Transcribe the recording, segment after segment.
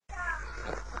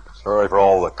Sorry for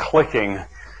all the clicking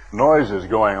noises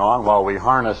going on while we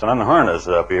harness and unharness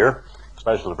up here,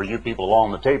 especially for you people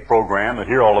along the tape program that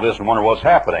hear all of this and wonder what's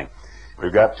happening.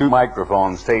 We've got two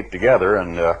microphones taped together,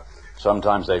 and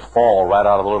sometimes they fall right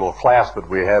out of the little clasp that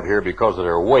we have here because of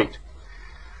their weight.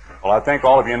 Well, I think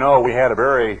all of you know we had a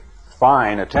very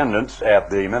fine attendance at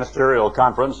the ministerial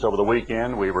conference over the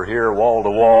weekend. We were here wall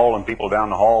to wall and people down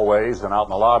the hallways and out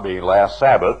in the lobby last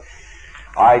Sabbath.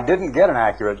 I didn't get an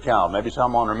accurate count. Maybe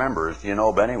someone remembers. You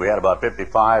know, Benny, we had about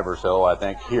 55 or so, I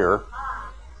think, here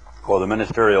for the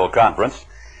ministerial conference.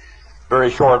 Very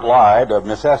short-lived of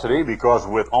necessity, because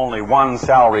with only one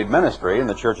salaried ministry in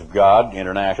the Church of God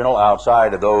International,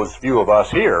 outside of those few of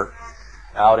us here,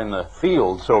 out in the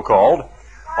field, so-called,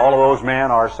 all of those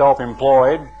men are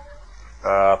self-employed,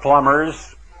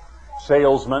 plumbers,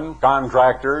 salesmen,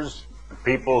 contractors,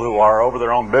 people who are over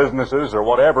their own businesses or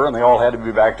whatever, and they all had to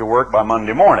be back to work by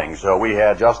Monday morning. So we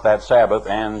had just that Sabbath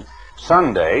and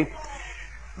Sunday.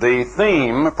 The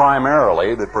theme,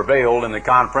 primarily, that prevailed in the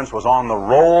conference was on the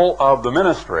role of the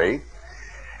ministry,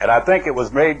 and I think it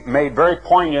was made very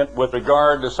poignant with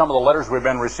regard to some of the letters we've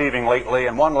been receiving lately,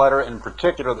 and one letter in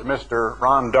particular that Mr.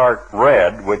 Ron Dark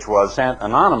read, which was sent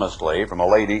anonymously from a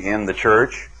lady in the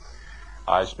church.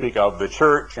 I speak of the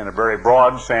church in a very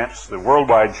broad sense, the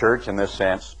worldwide church in this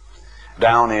sense,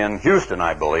 down in Houston,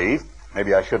 I believe.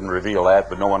 Maybe I shouldn't reveal that,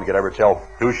 but no one could ever tell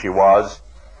who she was.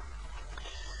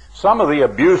 Some of the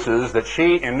abuses that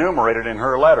she enumerated in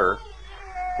her letter,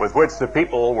 with which the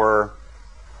people were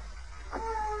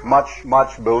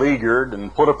much beleaguered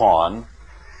and put upon,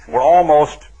 were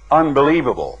almost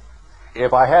unbelievable.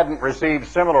 If I hadn't received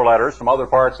similar letters from other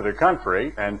parts of the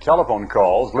country and telephone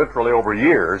calls literally over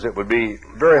years, it would be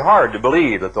very hard to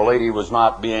believe that the lady was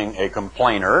not being a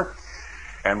complainer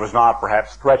and was not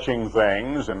perhaps stretching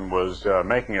things and was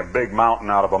making a big mountain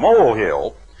out of a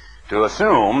molehill, to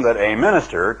assume that a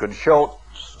minister could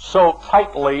so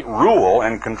tightly rule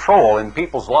and control in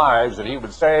people's lives that he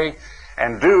would say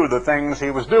and do the things he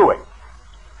was doing.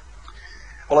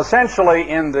 Well, essentially,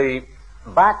 in the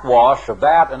backwash of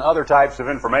that and other types of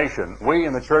information, we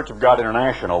in the Church of God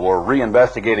International were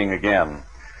reinvestigating again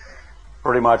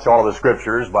pretty much all of the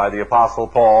scriptures by the Apostle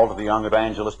Paul to the young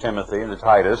evangelist Timothy and to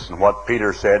Titus, and what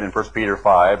Peter said in 1 Peter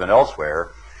 5 and elsewhere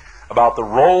about the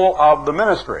role of the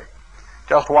ministry.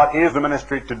 Just what is the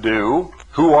ministry to do?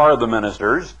 Who are the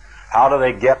ministers? How do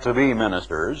they get to be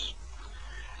ministers?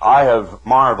 I have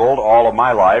marveled all of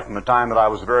my life, from the time that I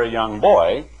was a very young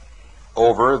boy,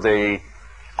 over the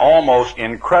almost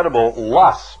incredible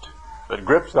lust that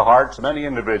grips the hearts of many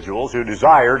individuals who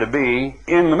desire to be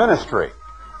in the ministry.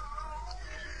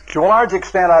 To a large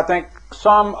extent, I think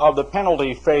some of the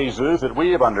penalty phases that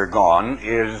we have undergone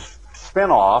is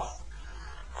spin-off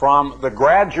from the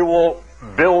gradual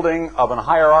building of an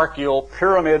hierarchical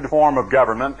pyramid form of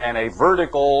government and a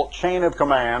vertical chain of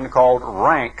command called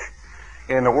rank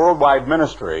in the worldwide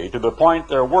ministry, to the point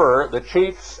there were the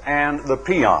chiefs and the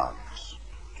peons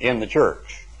in the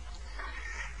church.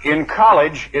 In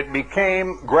college, it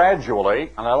became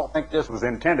gradually, and I don't think this was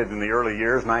intended in the early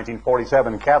years,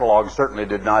 1947 catalog certainly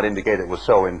did not indicate it was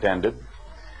so intended,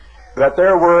 that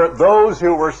there were those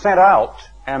who were sent out,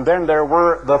 and then there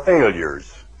were the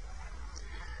failures.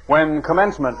 When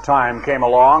commencement time came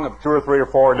along, 2 or 3 or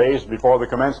 4 days before the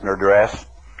commencement address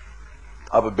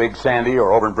of a Big Sandy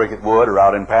or over in Bricket Wood or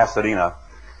out in Pasadena,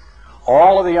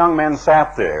 all of the young men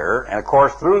sat there, and of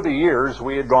course through the years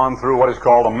we had gone through what is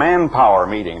called a manpower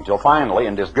meeting, until finally,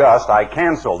 in disgust, I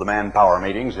canceled the manpower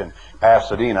meetings in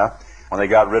Pasadena. When they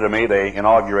got rid of me, they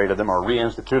inaugurated them or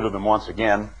reinstituted them once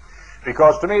again,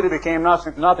 because to me they became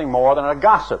nothing more than a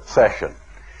gossip session.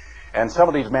 And some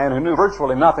of these men who knew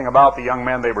virtually nothing about the young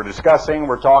men they were discussing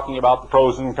were talking about the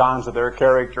pros and cons of their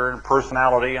character and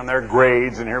personality and their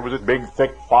grades, and here was this big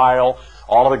thick file,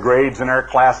 all of the grades in their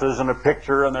classes and a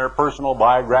picture and their personal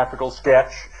biographical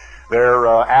sketch, their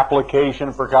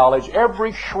application for college,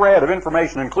 every shred of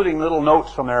information, including little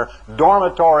notes from their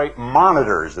dormitory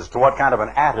monitors as to what kind of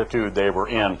an attitude they were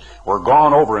in, were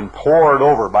gone over and poured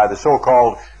over by the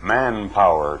so-called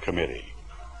Manpower Committee.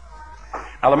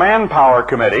 Now, the Manpower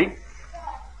Committee,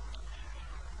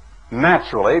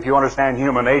 naturally, if you understand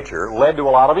human nature, led to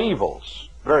a lot of evils.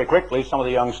 Very quickly, some of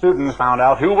the young students found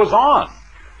out who was on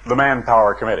the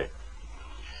Manpower Committee.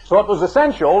 So it was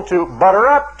essential to butter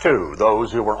up to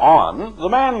those who were on the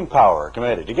Manpower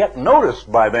Committee, to get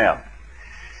noticed by them.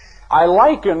 I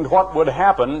likened what would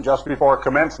happen just before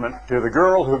commencement to the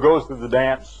girl who goes to the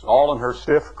dance all in her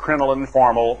stiff crinoline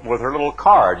formal with her little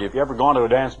card. If you ever gone to a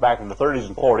dance back in the 30s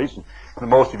and 40s, and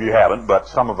most of you haven't, but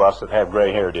some of us that have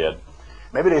gray hair did,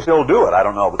 maybe they still do it, I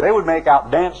don't know, but they would make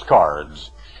out dance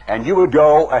cards And you would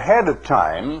go ahead of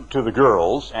time to the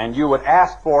girls, and you would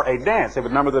ask for a dance. They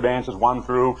would number the dances 1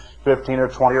 through 15 or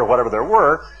 20 or whatever there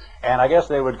were, and I guess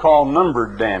they would call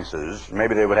numbered dances.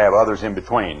 Maybe they would have others in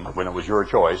between when it was your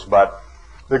choice, but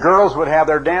the girls would have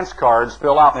their dance cards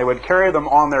filled out, and they would carry them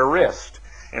on their wrist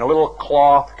in a little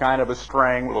cloth kind of a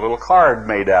string with a little card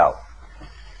made out.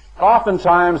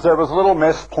 Oftentimes there was a little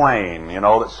Miss Plain,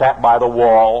 that sat by the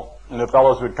wall, and the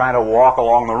fellows would kind of walk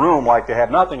along the room like they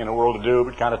had nothing in the world to do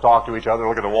but kind of talk to each other,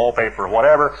 look at the wallpaper or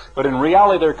whatever. But in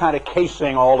reality, they're kind of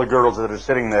casing all the girls that are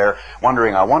sitting there,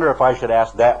 wondering, I wonder if I should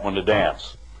ask that one to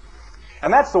dance.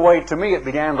 And that's the way, to me, it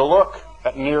began to look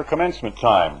at near commencement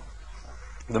time.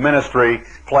 The ministry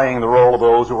playing the role of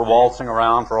those who were waltzing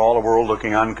around for all the world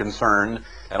looking unconcerned,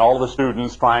 and all the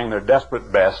students trying their desperate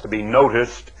best to be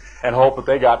noticed and hope that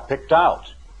they got picked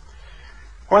out.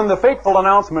 When the fateful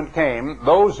announcement came,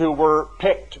 those who were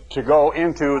picked to go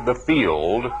into the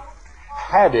field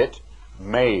had it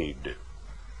made.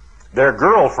 Their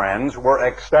girlfriends were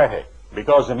ecstatic,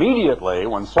 because immediately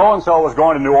when so-and-so was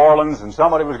going to New Orleans and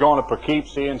somebody was going to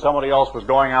Poughkeepsie and somebody else was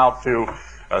going out to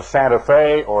Santa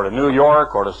Fe or to New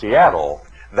York or to Seattle,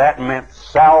 that meant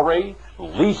salary,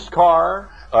 lease car,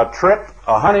 a trip,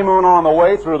 a honeymoon on the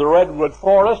way through the redwood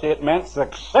forest. It meant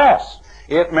success.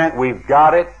 It meant we've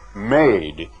got it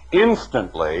made.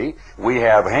 Instantly, we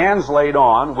have hands laid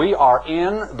on. We are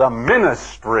in the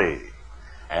ministry.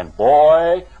 And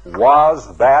boy,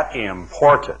 was that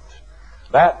important.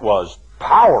 That was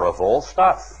powerful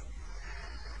stuff.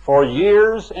 For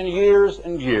years and years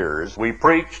and years, we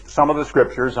preached some of the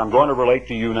scriptures I'm going to relate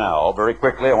to you now. Very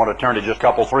quickly, I want to turn to just a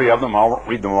couple, 3 of them. I won't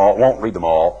read them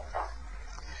all.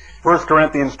 1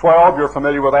 Corinthians 12, you're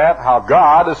familiar with that, how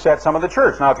God has set some of the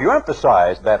church. Now, if you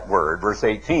emphasize that word, verse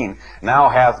 18, now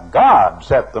hath God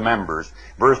set the members.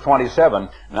 Verse 27,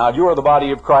 now you are the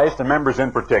body of Christ, and members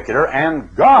in particular,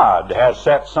 and God has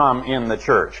set some in the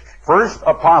church. First,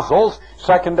 apostles,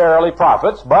 secondarily,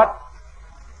 prophets, but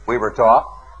we were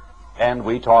taught, and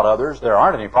we taught others, there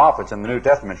aren't any prophets in the New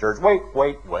Testament church.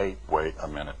 Wait a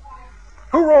minute.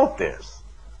 Who wrote this?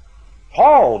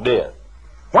 Paul did.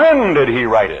 When did he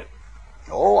write it?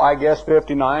 Oh, I guess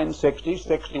 59, 60,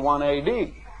 61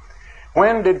 A.D.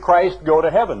 When did Christ go to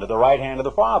heaven, to the right hand of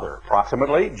the Father?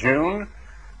 Approximately June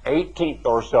 18th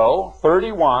or so,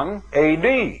 31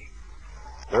 A.D.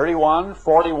 31,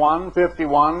 41,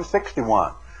 51,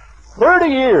 61. 30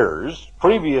 years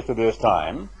previous to this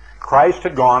time, Christ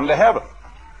had gone to heaven.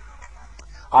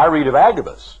 I read of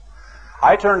Agabus.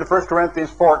 I turn to 1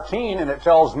 Corinthians 14, and it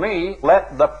tells me,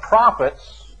 let the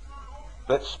prophets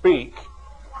that speak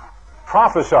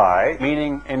prophesy,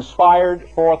 meaning inspired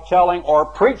foretelling or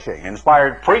preaching.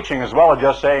 Inspired preaching as well as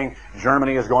just saying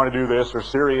Germany is going to do this or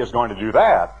Syria is going to do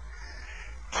that.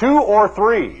 2 or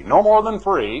 3, no more than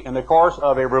 3, in the course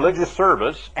of a religious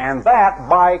service, and that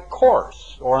by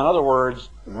course, or in other words,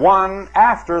 one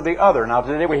after the other. Now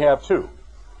today we have 2.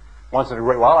 Once in a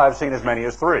great while I've seen as many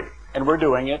as 3. And we're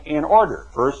doing it in order.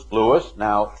 First Lewis,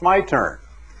 now it's my turn.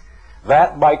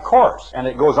 That by course. And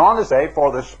it goes on to say,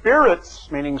 for the spirits,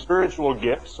 meaning spiritual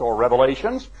gifts or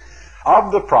revelations,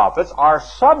 of the prophets are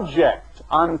subject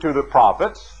unto the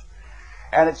prophets.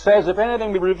 And it says, if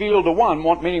anything be revealed to one,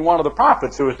 meaning one of the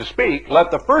prophets who is to speak,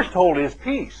 let the first hold his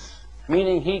peace,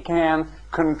 meaning he can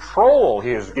control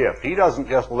his gift. He doesn't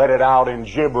just let it out in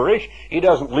gibberish. He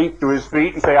doesn't leap to his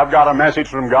feet and say, I've got a message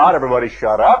from God, everybody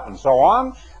shut up, and so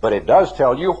on. But it does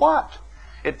tell you what?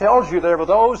 It tells you there were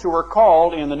those who were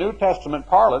called in the New Testament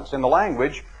parlance, in the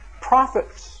language,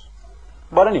 prophets.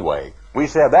 But anyway, we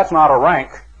said that's not a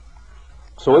rank.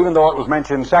 So even though it was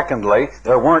mentioned secondly,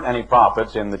 there weren't any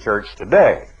prophets in the church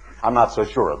today. I'm not so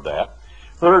sure of that.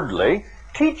 Thirdly,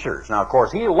 teachers. Now, of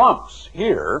course, he lumps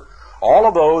here all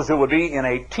of those who would be in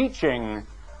a teaching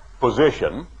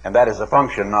position, and that is a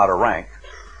function, not a rank.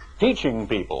 Teaching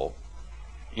people.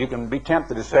 You can be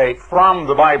tempted to say, from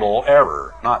the Bible,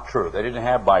 error. Not true. They didn't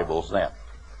have Bibles then.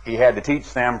 He had to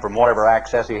teach them from whatever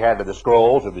access he had to the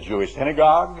scrolls of the Jewish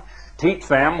synagogue, teach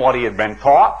them what he had been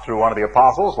taught through one of the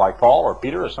apostles, like Paul or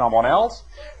Peter or someone else,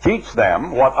 teach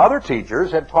them what other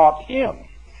teachers had taught him.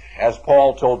 As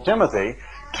Paul told Timothy,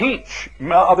 teach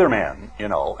other men,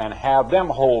 and have them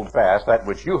hold fast that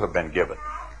which you have been given.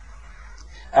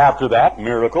 After that,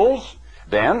 miracles.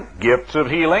 Then, gifts of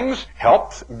healings,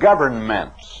 helps,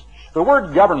 governments. The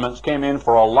word governments came in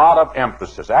for a lot of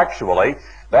emphasis. Actually,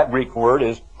 that Greek word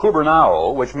is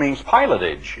kubernao, which means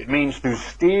pilotage. It means to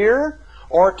steer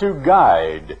or to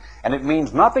guide. And it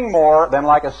means nothing more than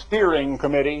like a steering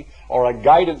committee or a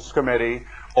guidance committee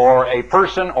or a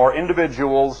person or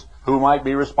individuals who might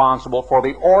be responsible for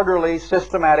the orderly,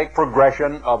 systematic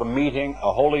progression of a meeting,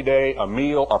 a holy day, a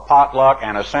meal, a potluck,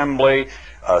 an assembly,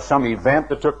 some event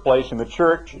that took place in the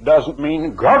church. It doesn't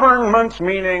mean government,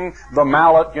 meaning the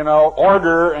mallet,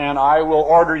 order, and I will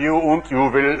order you and you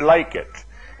will like it.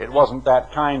 It wasn't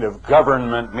that kind of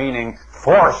government, meaning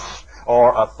force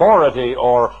or authority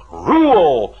or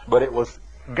rule, but it was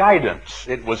guidance.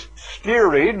 It was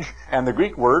steerage, and the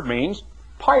Greek word means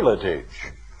pilotage.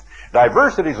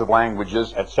 Diversities of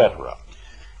languages, etc.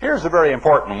 Here's a very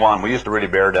important one. We used to really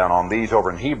bear down on these over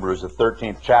in Hebrews, the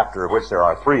 13th chapter, of which there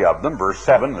are 3 of them. Verse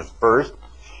 7 is first.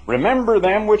 Remember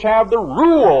them which have the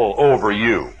rule over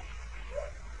you.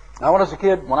 Now, when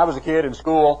I was a kid in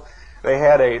school, they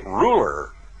had a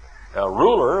ruler. A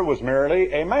ruler was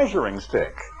merely a measuring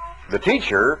stick. The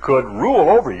teacher could rule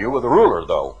over you with a ruler,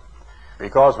 though,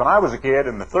 because when I was a kid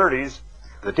in the 30s,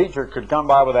 the teacher could come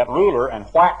by with that ruler and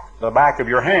whack the back of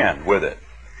your hand with it,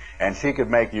 and she could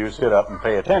make you sit up and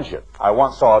pay attention. I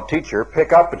once saw a teacher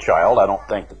pick up a child. I don't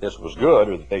think that this was good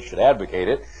or that they should advocate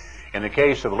it. In the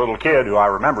case of a little kid who I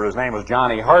remember, his name was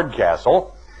Johnny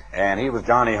Hardcastle, and he was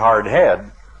Johnny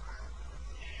Hardhead.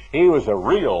 He was a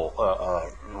real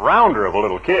rounder of a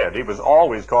little kid. He was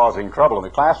always causing trouble in the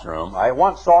classroom. I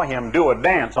once saw him do a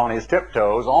dance on his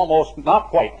tiptoes, almost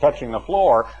not quite touching the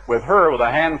floor, with her with a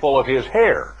handful of his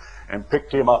hair, and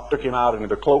picked him up, took him out into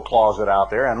the cloak closet out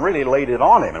there, and really laid it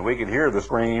on him. And we could hear the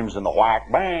screams and the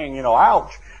whack, bang,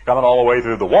 ouch, coming all the way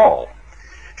through the wall.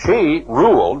 She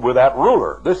ruled with that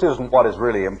ruler. This isn't what is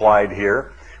really implied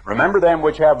here. Remember them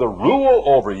which have the rule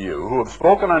over you, who have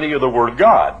spoken unto you the word of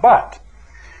God. But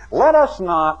let us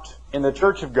not, in the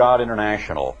Church of God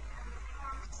International,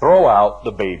 throw out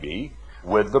the baby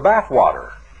with the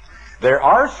bathwater. There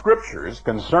are scriptures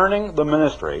concerning the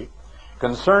ministry,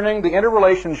 concerning the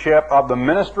interrelationship of the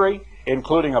ministry,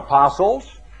 including apostles,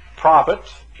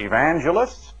 prophets,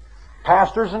 evangelists,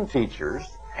 pastors and teachers,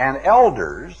 and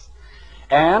elders,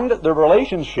 and the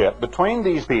relationship between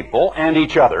these people and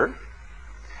each other,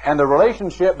 and the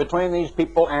relationship between these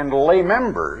people and lay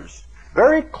members,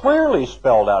 very clearly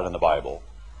spelled out in the Bible.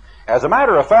 As a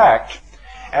matter of fact,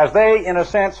 as they, in a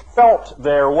sense, felt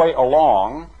their way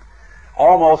along,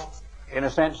 almost, in a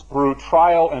sense, through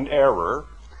trial and error,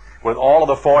 with all of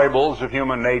the foibles of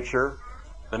human nature,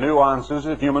 the nuances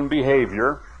of human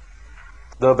behavior,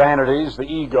 the vanities, the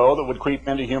ego that would creep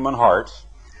into human hearts,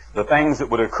 the things that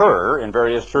would occur in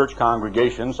various church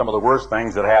congregations. Some of the worst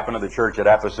things that happened to the church at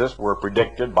Ephesus were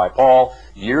predicted by Paul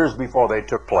years before they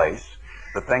took place.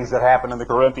 The things that happened in the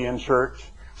Corinthian church,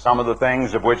 some of the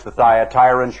things of which the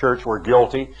Thyatiran church were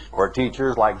guilty, where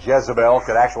teachers like Jezebel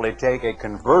could actually take a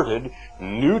converted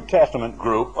New Testament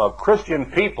group of Christian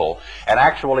people and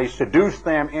actually seduce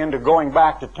them into going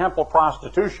back to temple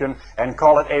prostitution and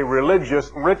call it a religious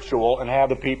ritual and have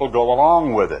the people go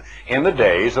along with it in the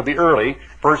days of the early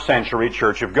first century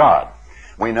Church of God.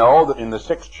 We know that in the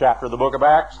 6th chapter of the book of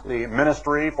Acts, the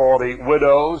ministry for the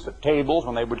widows at tables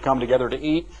when they would come together to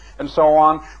eat and so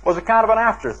on was a kind of an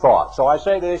afterthought. So I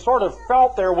say they sort of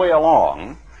felt their way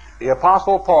along. The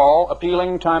Apostle Paul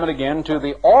appealing time and again to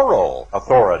the oral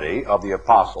authority of the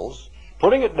apostles,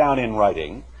 putting it down in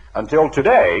writing. Until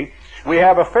today, we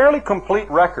have a fairly complete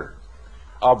record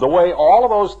of the way all of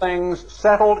those things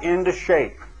settled into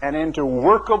shape and into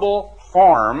workable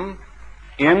form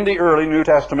in the early New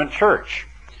Testament church.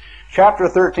 Chapter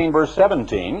 13, verse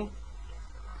 17,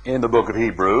 in the book of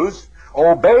Hebrews,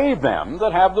 obey them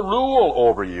that have the rule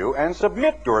over you, and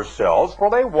submit yourselves, for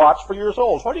they watch for your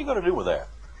souls. What are you going to do with that?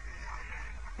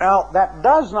 Now, that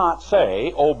does not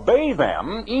say obey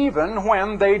them even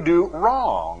when they do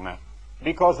wrong,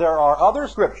 because there are other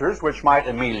scriptures which might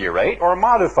ameliorate or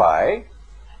modify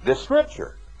this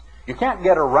scripture. You can't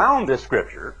get around this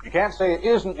scripture. You can't say it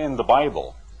isn't in the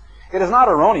Bible. It is not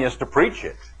erroneous to preach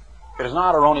it. It is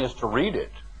not erroneous to read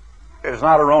it. It is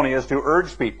not erroneous to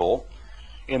urge people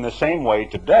in the same way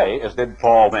today as did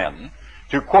Paul then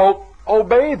to, quote,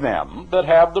 obey them that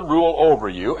have the rule over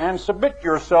you and submit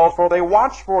yourselves, for they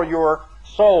watch for your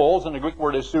souls, and the Greek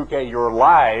word is suke, your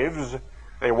lives.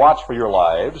 They watch for your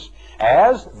lives,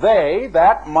 as they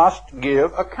that must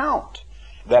give account,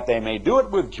 that they may do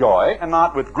it with joy and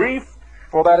not with grief,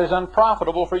 for that is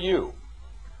unprofitable for you.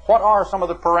 What are some of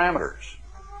the parameters?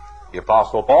 The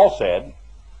Apostle Paul said,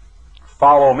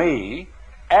 follow me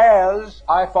as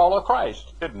I follow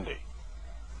Christ, didn't he?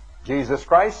 Jesus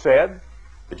Christ said,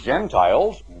 the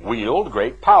Gentiles wield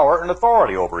great power and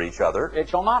authority over each other. It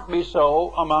shall not be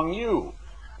so among you.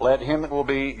 Let him that will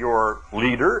be your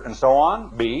leader and so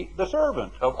on be the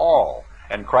servant of all.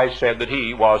 And Christ said that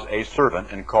he was a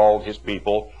servant and called his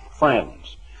people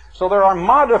friends. So there are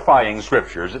modifying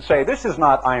scriptures that say this is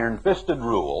not iron-fisted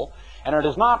rule, and it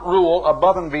is not rule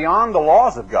above and beyond the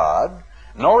laws of God,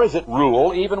 nor is it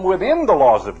rule even within the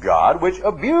laws of God, which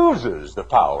abuses the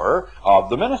power of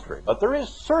the ministry. But there is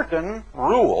certain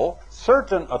rule,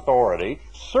 certain authority,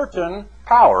 certain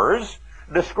powers,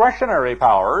 discretionary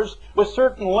powers, with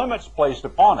certain limits placed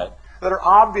upon it, that are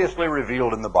obviously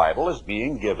revealed in the Bible as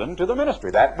being given to the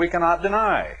ministry. That we cannot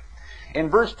deny. In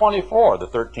verse 24, the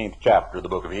 13th chapter of the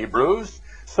book of Hebrews,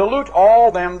 salute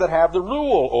all them that have the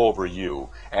rule over you,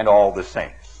 and all the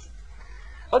saints.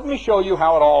 Let me show you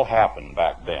how it all happened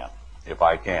back then, if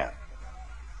I can.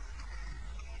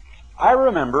 I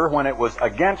remember when it was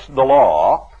against the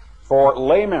law for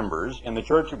lay members in the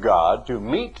Church of God to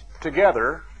meet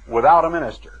together without a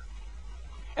minister.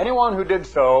 Anyone who did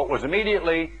so was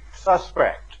immediately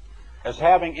suspect as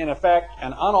having, in effect,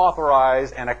 an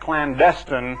unauthorized and a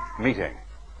clandestine meeting.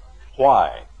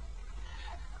 Why?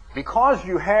 Because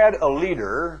you had a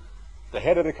leader, the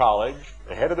head of the college,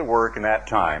 the head of the work in that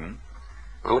time,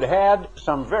 who had had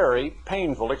some very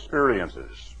painful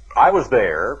experiences. I was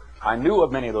there. I knew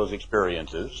of many of those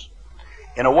experiences.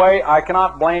 In a way, I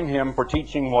cannot blame him for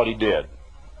teaching what he did,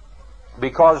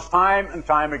 because time and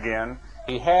time again,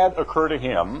 he had occurred to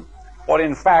him what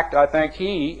in fact I think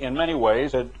he, in many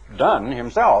ways, had done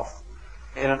himself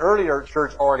in an earlier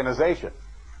church organization,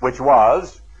 which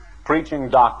was preaching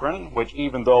doctrine, which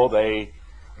even though they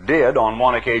did on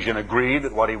one occasion agree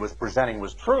that what he was presenting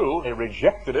was true, they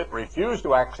rejected it, refused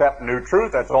to accept new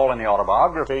truth. That's all in the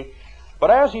autobiography.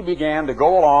 But as he began to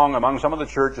go along among some of the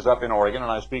churches up in Oregon,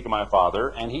 and I speak of my father,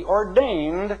 and he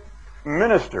ordained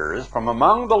ministers from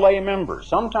among the lay members.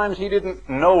 Sometimes he didn't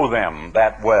know them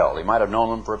that well. He might have known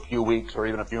them for a few weeks or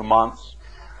even a few months.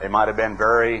 They might have been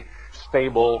very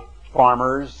stable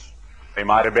farmers. They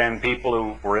might have been people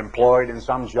who were employed in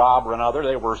some job or another.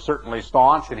 They were certainly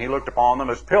staunch, and he looked upon them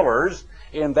as pillars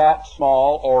in that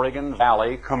small Oregon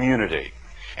Valley community.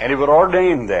 And he would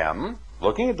ordain them,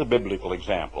 looking at the biblical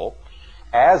example,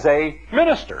 as a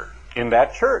minister in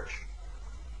that church.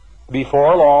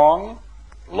 Before long,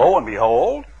 lo and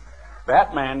behold,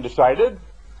 that man decided,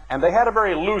 and they had a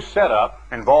very loose setup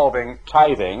involving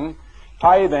tithing.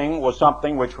 Tithing was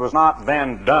something which was not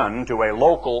then done to a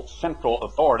local central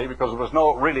authority because there was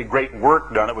no really great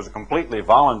work done. It was a completely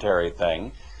voluntary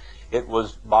thing. It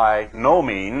was by no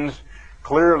means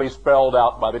clearly spelled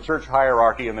out by the church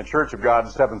hierarchy in the Church of God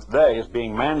Seventh Day as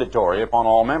being mandatory upon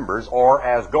all members, or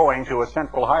as going to a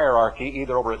central hierarchy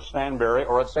either over at Stanberry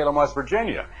or at Salem, West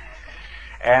Virginia.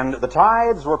 And the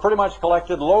tithes were pretty much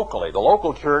collected locally. The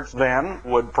local church then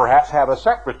would perhaps have a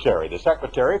secretary. The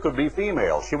secretary could be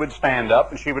female. She would stand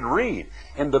up and she would read.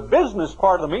 In the business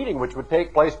part of the meeting, which would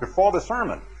take place before the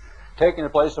sermon, taking the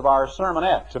place of our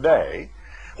sermonette today,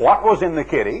 what was in the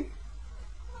kitty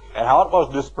and how it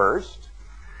was dispersed.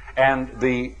 And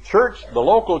the church, the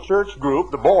local church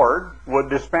group, the board, would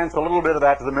dispense a little bit of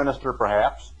that to the minister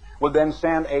perhaps, would then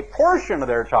send a portion of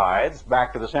their tithes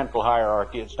back to the central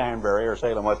hierarchy at Stanberry or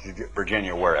Salem, West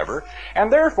Virginia, wherever,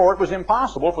 and therefore it was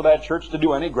impossible for that church to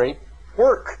do any great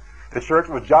work. The church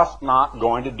was just not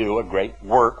going to do a great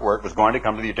work where it was going to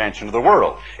come to the attention of the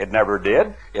world. It never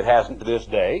did. It hasn't to this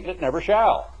day. It never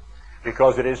shall,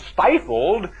 because it is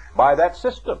stifled by that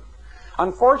system.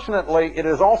 Unfortunately, it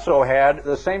has also had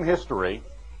the same history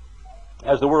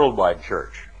as the worldwide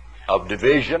church of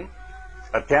division,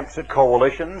 attempts at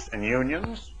coalitions and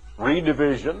unions,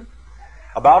 redivision,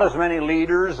 about as many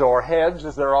leaders or heads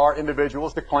as there are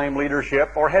individuals to claim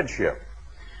leadership or headship.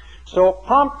 So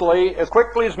promptly, as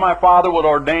quickly as my father would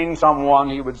ordain someone,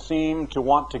 he would seem to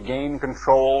want to gain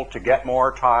control, to get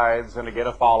more tithes, and to get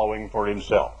a following for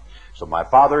himself. So my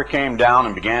father came down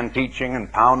and began teaching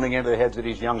and pounding into the heads of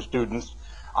these young students.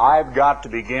 I've got to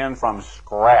begin from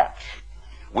scratch.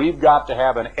 We've got to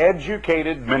have an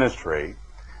educated ministry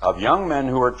of young men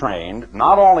who are trained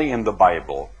not only in the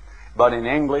Bible, but in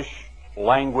English,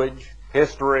 language,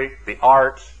 history, the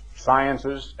arts,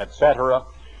 sciences, etc.,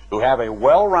 who have a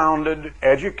well-rounded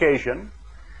education,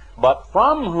 but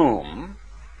from whom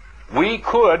we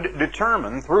could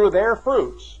determine through their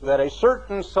fruits that a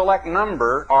certain select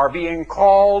number are being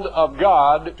called of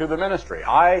God to the ministry.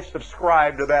 I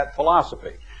subscribe to that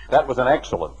philosophy. That was an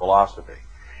excellent philosophy.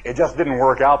 It just didn't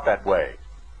work out that way.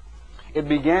 It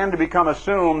began to become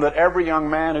assumed that every young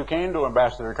man who came to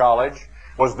Ambassador College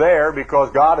was there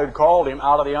because God had called him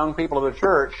out of the young people of the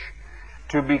church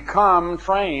to become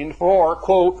trained for,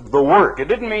 quote, the work. It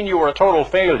didn't mean you were a total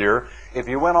failure if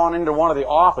you went on into one of the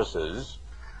offices,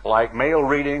 like mail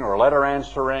reading or letter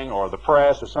answering or the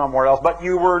press or somewhere else, but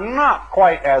you were not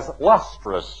quite as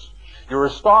lustrous Your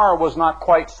star was not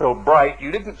quite so bright.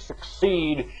 You didn't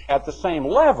succeed at the same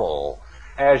level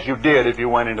as you did if you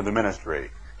went into the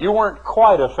ministry. You weren't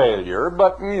quite a failure,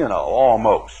 but,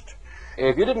 almost.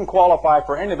 If you didn't qualify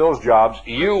for any of those jobs,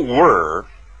 you were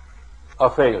a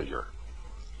failure.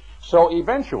 So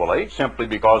eventually, simply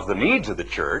because the needs of the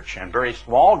church and very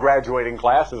small graduating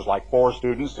classes like 4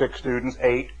 students, 6 students,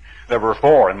 8, there were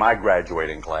 4 in my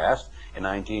graduating class in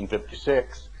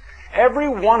 1956, every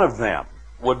one of them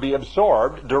would be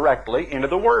absorbed directly into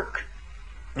the work,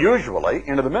 usually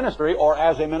into the ministry or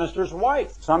as a minister's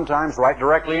wife, sometimes right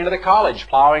directly into the college,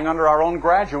 plowing under our own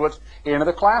graduates into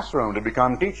the classroom to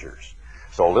become teachers.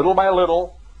 So little by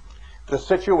little, the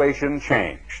situation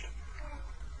changed.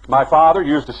 My father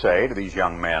used to say to these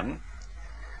young men,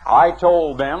 I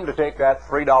told them to take that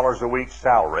 $3 a week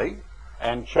salary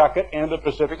and chuck it into the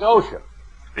Pacific Ocean,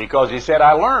 because he said,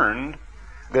 I learned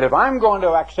that if I'm going to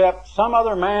accept some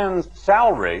other man's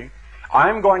salary,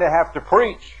 I'm going to have to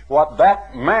preach what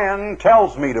that man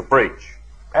tells me to preach.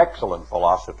 Excellent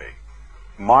philosophy.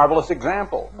 Marvelous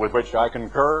example with which I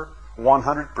concur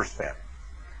 100%.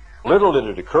 Little did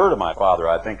it occur to my father,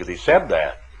 I think, as he said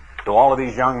that, to all of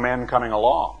these young men coming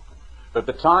along, that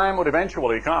the time would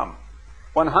eventually come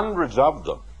when hundreds of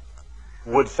them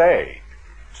would say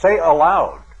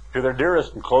aloud to their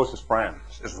dearest and closest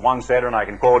friends, as one said, and I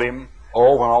can quote him,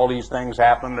 oh, when all these things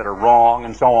happen that are wrong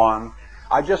and so on,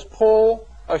 I just pull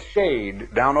a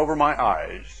shade down over my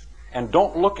eyes and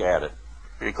don't look at it,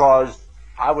 because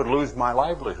I would lose my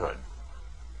livelihood.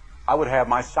 I would have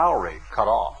my salary cut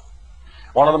off.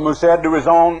 One of them who said to his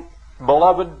own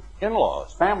beloved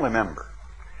in-laws, family member,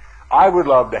 I would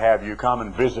love to have you come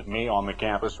and visit me on the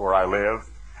campus where I live.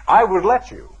 I would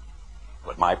let you,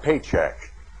 but my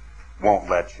paycheck won't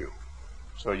let you,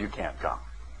 so you can't come.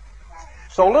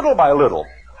 So little by little,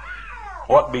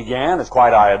 what began as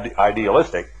quite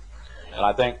idealistic, and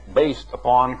I think based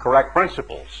upon correct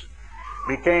principles,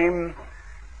 became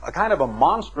a kind of a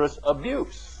monstrous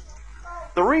abuse.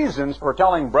 The reasons for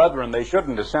telling brethren they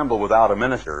shouldn't assemble without a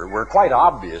minister were quite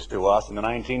obvious to us in the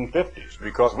 1950s,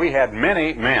 because we had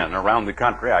many men around the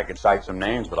country, I could cite some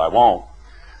names but I won't,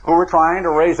 who were trying to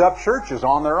raise up churches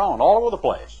on their own all over the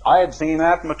place. I had seen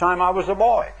that from the time I was a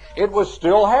boy. It was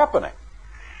still happening.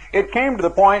 It came to the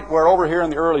point where over here in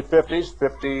the early 50s,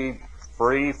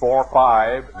 53, 4,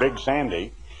 5, Big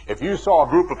Sandy, if you saw a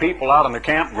group of people out in the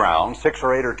campground, 6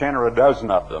 or 8 or 10 or a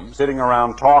dozen of them, sitting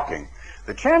around talking,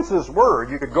 the chances were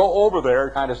you could go over there,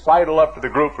 kind of sidle up to the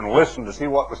group and listen to see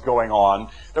what was going on.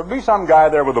 There would be some guy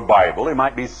there with a Bible. He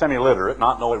might be semi-literate,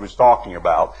 not know what he was talking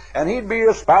about, and he'd be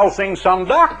espousing some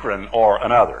doctrine or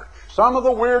another. Some of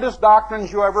the weirdest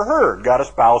doctrines you ever heard got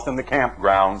espoused in the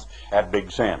campgrounds at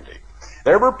Big Sandy.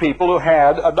 There were people who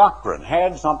had a doctrine,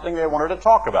 had something they wanted to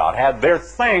talk about, had their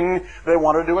thing they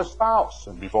wanted to espouse.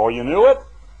 And before you knew it,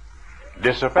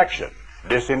 disaffection,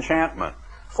 disenchantment,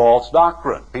 false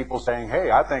doctrine. People saying, hey,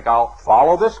 I think I'll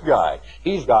follow this guy.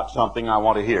 He's got something I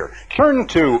want to hear. Turn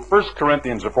to 1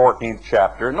 Corinthians, the 14th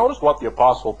chapter. Notice what the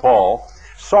Apostle Paul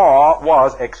saw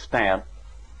was extant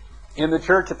in the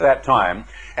church at that time.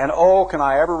 And oh, can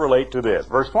I ever relate to this?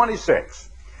 Verse 26.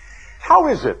 How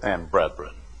is it then,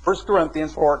 brethren? 1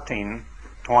 Corinthians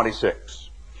 14:26.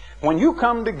 When you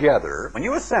come together, when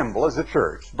you assemble as a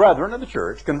church, brethren of the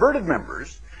church, converted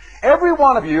members, every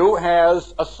one of you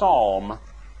has a psalm.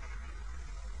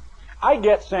 I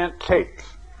get sent tapes.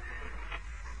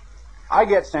 I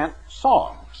get sent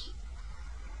songs.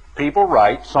 People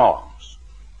write songs,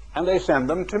 and they send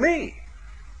them to me.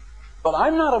 But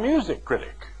I'm not a music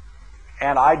critic,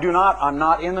 and I'm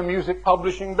not in the music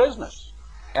publishing business.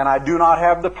 And I do not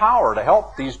have the power to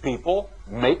help these people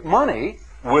make money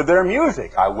with their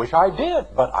music. I wish I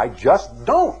did, but I just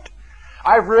don't.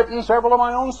 I've written several of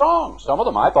my own songs. Some of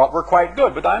them I thought were quite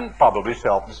good, but I'm probably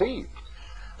self-deceived.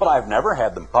 But I've never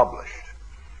had them published.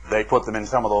 They put them in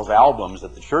some of those albums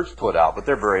that the church put out, but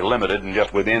they're very limited and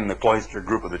just within the cloistered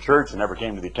group of the church and never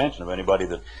came to the attention of anybody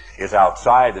that is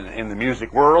outside in the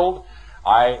music world.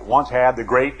 I once had the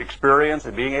great experience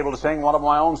of being able to sing one of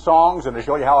my own songs, and to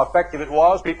show you how effective it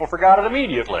was, people forgot it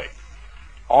immediately.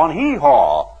 On Hee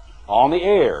Haw, on the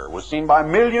air, was seen by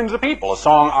millions of people. A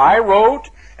song I wrote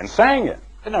and sang it.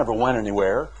 It never went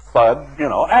anywhere. Thud,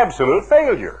 absolute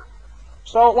failure.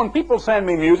 So when people send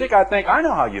me music, I think, I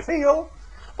know how you feel,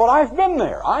 but I've been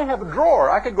there. I have a drawer.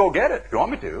 I could go get it if you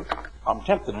want me to. I'm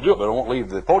tempted to do it, but I won't leave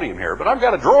the podium here. But I've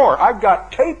got a drawer. I've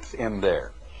got tapes in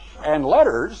there and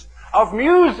letters of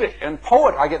music and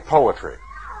I get poetry.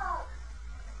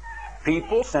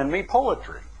 People send me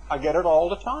poetry. I get it all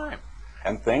the time.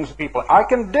 and things that people, I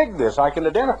can dig this, I can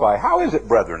identify. How is it,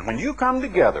 brethren, when you come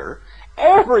together,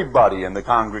 everybody in the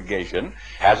congregation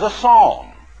has a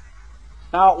psalm?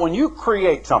 Now, when you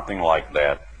create something like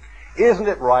that, isn't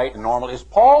it right and normal? Is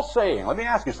Paul saying, let me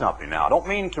ask you something now, I don't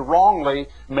mean to wrongly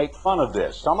make fun of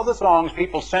this. Some of the songs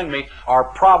people send me are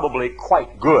probably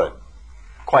quite good.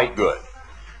 Quite good.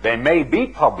 They may be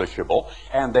publishable,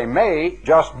 and they may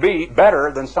just be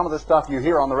better than some of the stuff you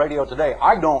hear on the radio today.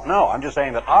 I don't know. I'm just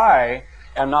saying that I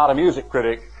am not a music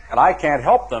critic, and I can't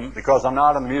help them because I'm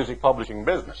not in the music publishing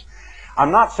business.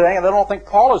 I'm not saying, and I don't think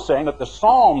Paul is saying, that the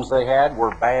psalms they had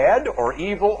were bad or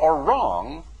evil or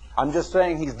wrong. I'm just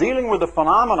saying he's dealing with the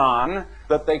phenomenon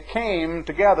that they came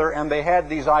together and they had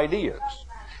these ideas.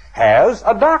 Has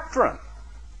a doctrine.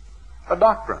 A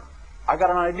doctrine. I got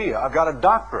an idea. I've got a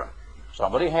doctrine.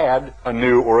 Somebody had a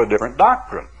new or a different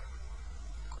doctrine.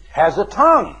 Has a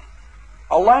tongue.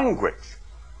 A language.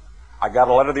 I got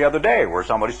a letter the other day where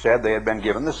somebody said they had been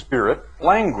given the Spirit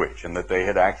language and that they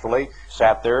had actually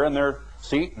sat there in their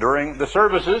seat during the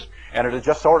services and it had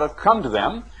just sort of come to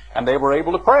them and they were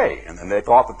able to pray. And they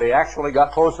thought that they actually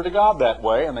got closer to God that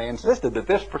way, and they insisted that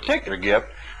this particular gift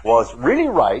was really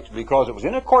right because it was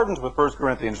in accordance with 1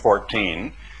 Corinthians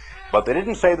 14, but they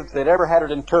didn't say that they'd ever had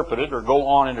it interpreted or go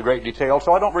on into great detail,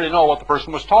 so I don't really know what the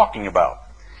person was talking about.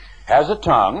 Has a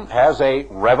tongue, has a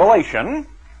revelation,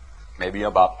 maybe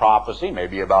about prophecy,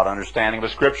 maybe about understanding of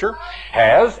the Scripture,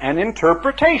 has an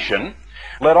interpretation.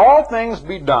 Let all things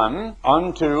be done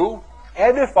unto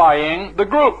edifying the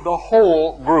group, the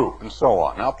whole group, and so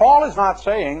on. Now, Paul is not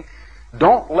saying,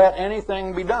 don't let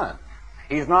anything be done.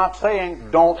 He's not saying,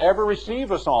 don't ever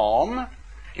receive a psalm.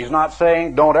 He's not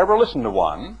saying, don't ever listen to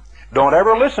one. Don't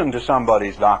ever listen to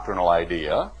somebody's doctrinal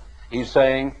idea. He's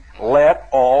saying, let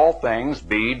all things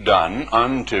be done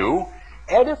unto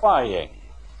edifying.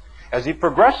 As he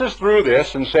progresses through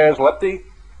this and says, let the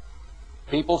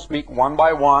people speak one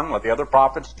by one, let the other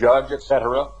prophets judge,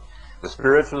 etc. The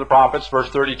spirits of the prophets, verse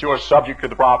 32, are subject to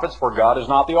the prophets, for God is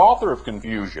not the author of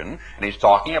confusion. And he's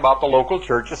talking about the local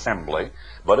church assembly,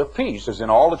 but of peace, as in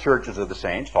all the churches of the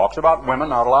saints. Talks about women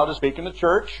not allowed to speak in the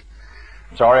church.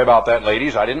 Sorry about that,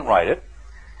 ladies, I didn't write it.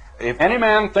 If any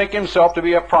man think himself to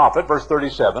be a prophet, verse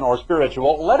 37, or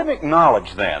spiritual, let him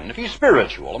acknowledge then, if he's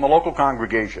spiritual in the local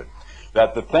congregation,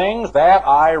 that the things that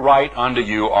I write unto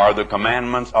you are the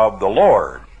commandments of the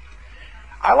Lord.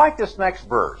 I like this next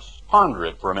verse. Ponder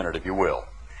it for a minute, if you will.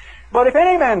 But if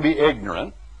any man be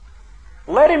ignorant,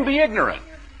 let him be ignorant.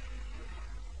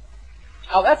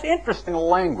 Now, that's interesting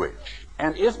language.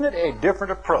 And isn't it a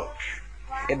different approach?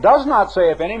 It does not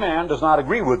say, if any man does not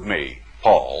agree with me,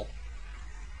 Paul,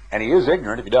 and he is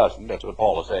ignorant if he doesn't, that's what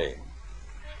Paul is saying,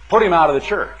 put him out of the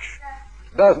church.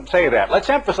 It doesn't say that. Let's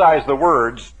emphasize the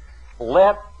words,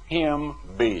 let him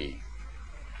be.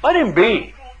 Let him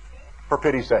be, for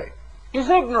pity's sake. He's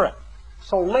ignorant,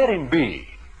 so let him be.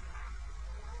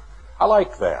 I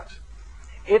like that.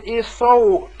 It is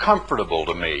so comfortable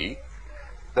to me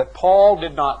that Paul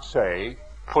did not say,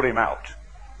 put him out.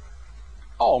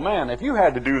 Oh man, if you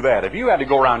had to do that, if you had to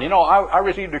go around, I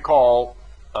received a call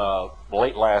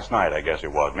late last night, I guess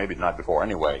it was, maybe the night before,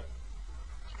 anyway,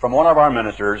 from one of our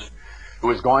ministers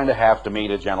who is going to have to meet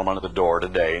a gentleman at the door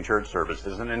today in church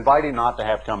services and invite him not to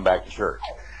have to come back to church.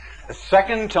 The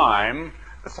second time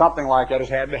something like that has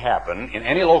had to happen in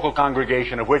any local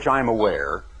congregation of which I'm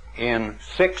aware in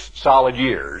 6 solid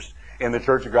years in the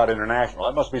Church of God International.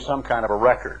 That must be some kind of a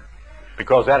record,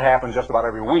 because that happens just about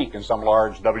every week in some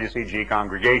large WCG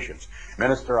congregations.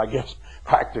 Minister, I guess,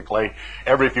 practically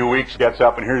every few weeks gets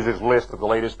up and here's his list of the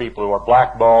latest people who are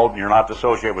blackballed and you're not to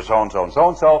associate with so-and-so and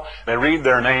so-and-so. They read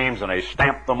their names and they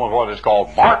stamp them with what is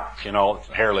called mark. It's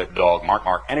a hair-lip dog, mark.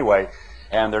 Anyway,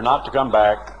 and they're not to come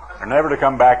back. They're never to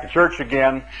come back to church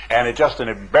again, and it's just an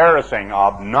embarrassing,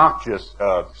 obnoxious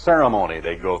ceremony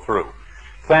they go through.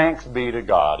 Thanks be to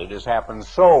God. It has happened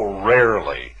so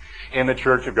rarely in the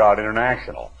Church of God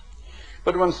International.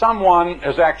 But when someone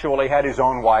has actually had his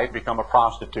own wife become a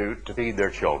prostitute to feed their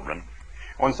children,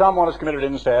 when someone has committed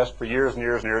incest for years and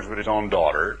years and years with his own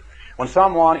daughter, when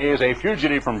someone is a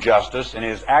fugitive from justice and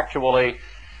is actually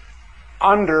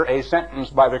under a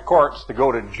sentence by the courts to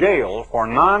go to jail for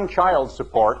non-child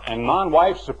support and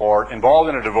non-wife support involved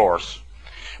in a divorce,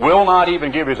 will not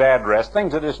even give his address,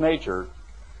 things of this nature,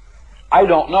 I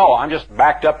don't know. I'm just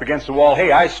backed up against the wall.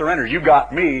 Hey, I surrender. You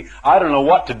got me. I don't know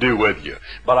what to do with you.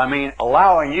 But I mean,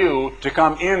 allowing you to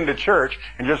come into church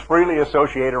and just freely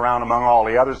associate around among all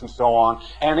the others and so on,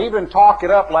 and even talk it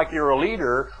up like you're a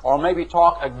leader, or maybe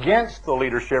talk against the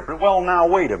leadership. Well, now,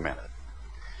 wait a minute.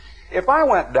 If I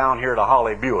went down here to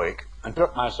Holly Buick and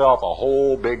took myself a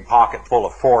whole big pocket full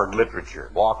of Ford literature.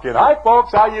 Walked in, "Hi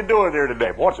folks, how you doing there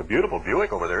today?" "Boy, it's a beautiful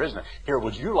Buick over there, isn't it? Here,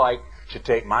 would you like to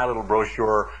take my little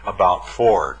brochure about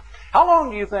Ford?" How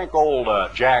long do you think old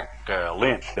Jack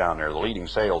Lynch down there, the leading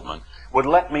salesman, would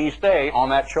let me stay on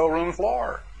that showroom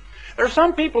floor? There's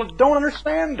some people that don't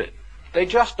understand it. They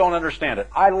just don't understand it.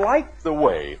 I like the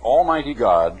way Almighty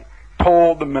God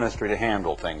told the ministry to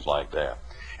handle things like that,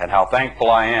 and how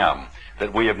thankful I am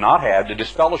that we have not had to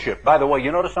disfellowship. By the way,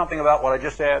 you notice something about what I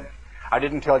just said? I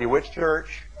didn't tell you which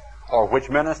church or which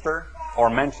minister or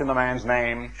mention the man's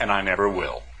name, and I never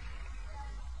will.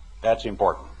 That's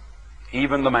important.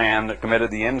 Even the man that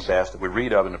committed the incest that we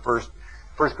read of in the First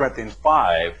Corinthians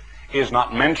 5 is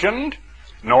not mentioned,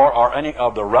 nor are any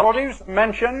of the relatives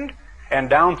mentioned, and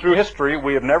down through history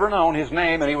we have never known his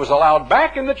name, and he was allowed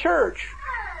back in the church,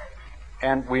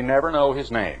 and we never know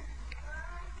his name.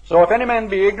 So if any man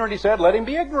be ignorant, he said, let him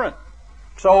be ignorant.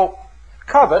 So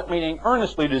covet, meaning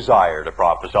earnestly desire to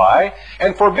prophesy,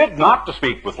 and forbid not to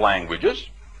speak with languages.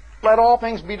 Let all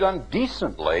things be done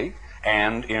decently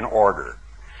and in order.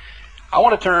 I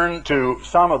want to turn to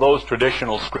some of those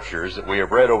traditional scriptures that we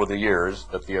have read over the years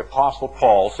that the Apostle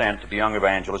Paul sent to the young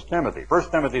evangelist Timothy.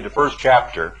 1 Timothy, the first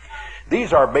chapter.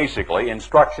 These are basically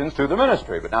instructions to the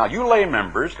ministry. But now you lay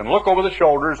members can look over the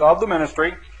shoulders of the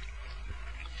ministry.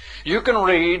 You can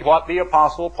read what the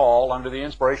Apostle Paul, under the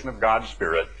inspiration of God's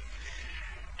Spirit,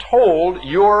 told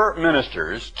your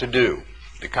ministers to do,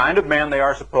 the kind of men they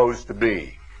are supposed to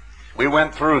be. We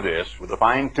went through this with a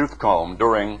fine-tooth comb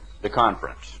during the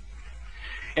conference.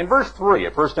 In verse 3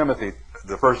 of 1 Timothy,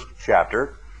 the first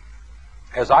chapter,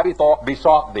 as I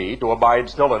besought thee to abide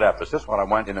still at Ephesus when I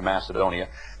went into Macedonia,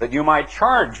 that you might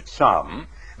charge some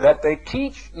that they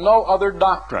teach no other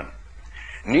doctrine,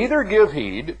 neither give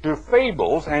heed to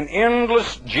fables and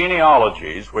endless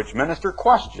genealogies which minister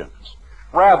questions,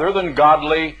 rather than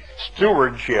godly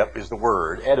stewardship is the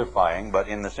word, edifying, but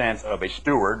in the sense of a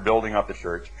steward building up the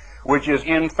church, which is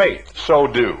in faith, so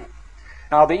do.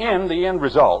 Now the end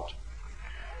result,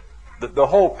 the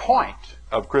whole point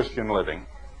of Christian living,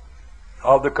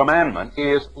 of the commandment,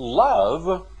 is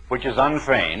love, which is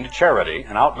unfeigned, charity,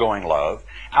 an outgoing love,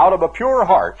 out of a pure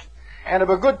heart, and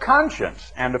of a good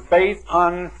conscience, and of faith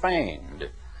unfeigned.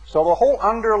 So the whole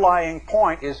underlying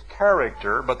point is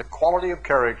character, but the quality of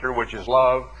character which is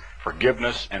love,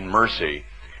 forgiveness, and mercy,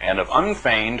 and of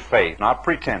unfeigned faith, not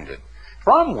pretended,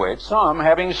 from which some,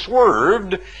 having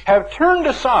swerved, have turned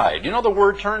aside. You know, the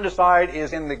word turned aside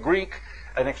is in the Greek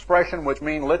an expression which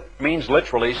means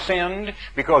literally sinned,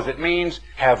 because it means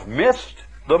have missed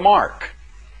the mark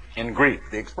in Greek.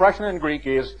 The expression in Greek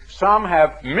is some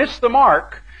have missed the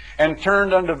mark and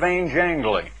turned unto vain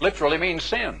jangling. Literally means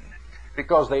sin,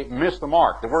 because they missed the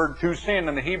mark. The word to sin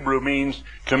in the Hebrew means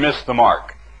to miss the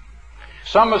mark.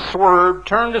 Some have swerved,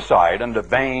 turned aside unto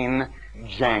vain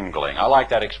jangling. I like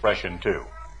that expression too.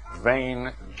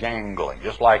 Vain jangling.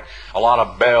 Just like a lot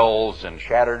of bells and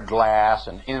shattered glass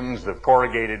and ends of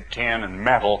corrugated tin and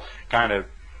metal kind of,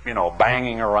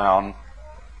 banging around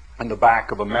in the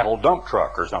back of a metal dump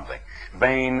truck or something.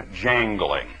 Vain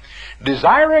jangling.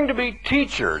 Desiring to be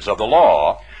teachers of the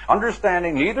law,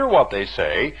 understanding neither what they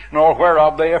say nor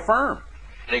whereof they affirm.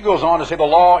 And he goes on to say the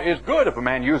law is good if a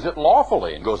man use it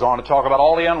lawfully, and goes on to talk about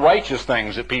all the unrighteous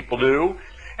things that people do.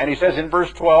 And he says in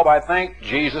verse 12, I thank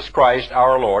Jesus Christ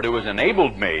our Lord, who has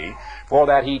enabled me, for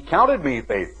that he counted me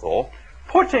faithful,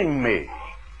 putting me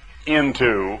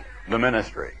into the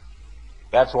ministry.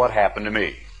 That's what happened to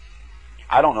me.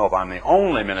 I don't know if I'm the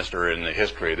only minister in the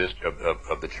history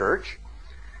of the church.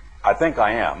 I think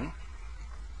I am,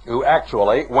 who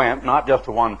actually went not just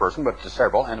to one person, but to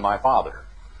several, and my father,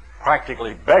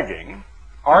 practically begging,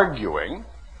 arguing,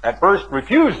 at first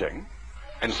refusing,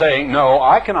 and saying, no,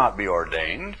 I cannot be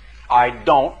ordained. I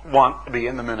don't want to be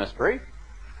in the ministry.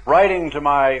 Writing to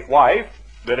my wife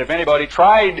that if anybody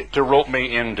tried to rope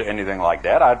me into anything like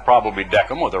that, I'd probably deck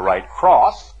them with a right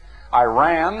cross. I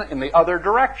ran in the other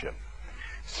direction.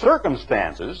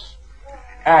 Circumstances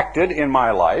acted in my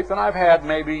life, and I've had,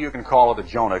 maybe you can call it a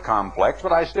Jonah complex,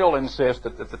 but I still insist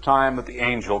that at the time that the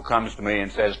angel comes to me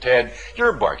and says, Ted,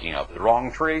 you're barking up the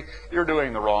wrong tree, you're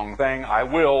doing the wrong thing, I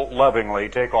will lovingly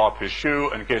take off his shoe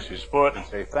and kiss his foot and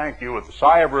say thank you with a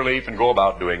sigh of relief and go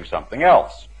about doing something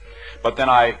else. But then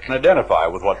I can identify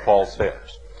with what Paul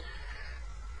says.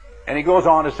 And he goes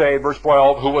on to say, verse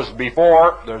 12, who was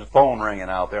before, there's a phone ringing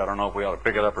out there, I don't know if we ought to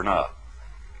pick it up or not,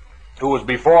 who was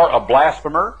before a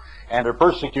blasphemer and a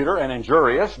persecutor and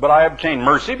injurious, but I obtained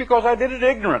mercy because I did it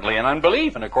ignorantly in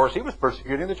unbelief. And of course he was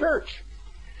persecuting the church.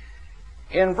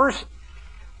 In verse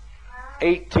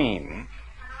 18,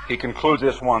 he concludes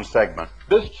this one segment.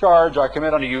 This charge I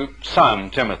commit unto you, son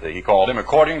Timothy, he called him,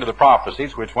 according to the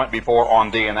prophecies which went before on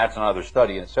thee, and that's another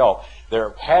study in itself.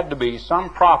 There had to be some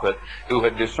prophet who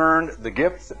had discerned the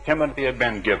gifts that Timothy had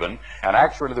been given, and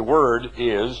actually the word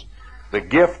is, the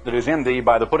gift that is in thee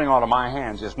by the putting on of my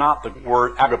hands is not the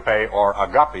word agape or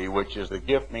agape, which is the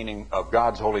gift meaning of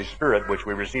God's Holy Spirit, which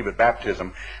we receive at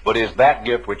baptism, but is that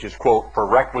gift which is, quote,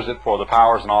 prerequisite for the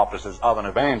powers and offices of an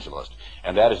evangelist.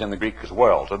 And that is in the Greek as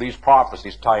well. So these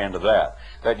prophecies tie into that.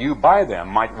 That you by them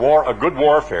might war a good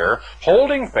warfare,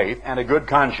 holding faith and a good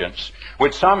conscience,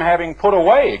 which some having put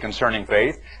away concerning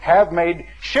faith, have made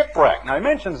shipwreck. Now he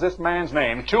mentions this man's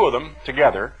name, two of them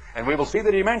together, and we will see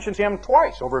that he mentions him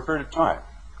twice over a period of time.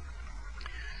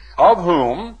 Of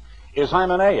whom is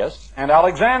Hymenaeus and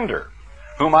Alexander,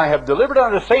 whom I have delivered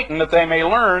unto Satan, that they may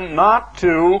learn not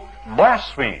to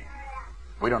blaspheme.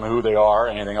 We don't know who they are,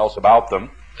 anything else about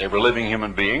them. They were living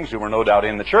human beings who were no doubt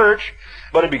in the church,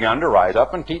 but had begun to rise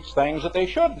up and teach things that they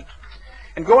shouldn't.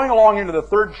 And going along into the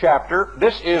 3rd chapter,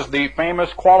 this is the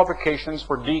famous qualifications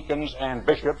for deacons and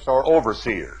bishops or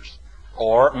overseers,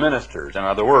 or ministers, in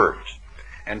other words,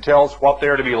 and tells what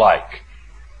they're to be like.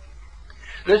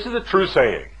 This is a true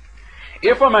saying.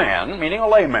 If a man, meaning a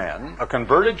layman, a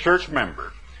converted church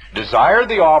member, desired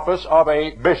the office of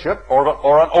a bishop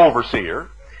or an overseer,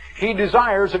 he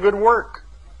desires a good work.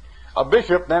 A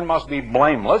bishop then must be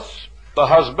blameless, the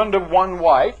husband of one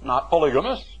wife, not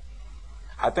polygamous.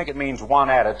 I think it means one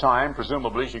at a time.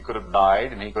 Presumably she could have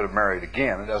died and he could have married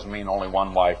again. It doesn't mean only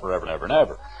one wife forever and ever and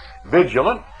ever.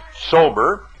 Vigilant,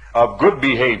 sober, of good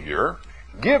behavior,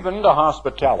 given to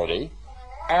hospitality,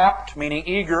 apt, meaning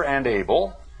eager and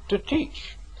able, to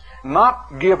teach.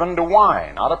 Not given to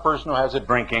wine, not a person who has a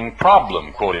drinking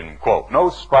problem, quote unquote. No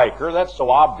striker, that's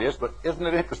so obvious, but isn't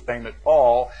it interesting that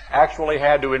Paul actually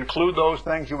had to include those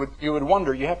things? You would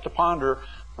wonder, you have to ponder,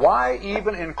 why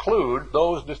even include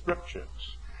those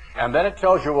descriptions? And then it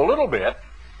tells you a little bit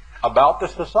about the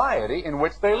society in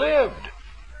which they lived.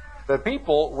 The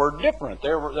people were different.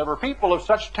 There were people of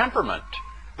such temperament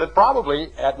that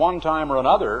probably at one time or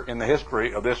another in the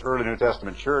history of this early New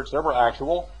Testament church, there were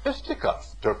actual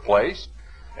fisticuffs took place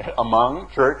among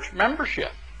church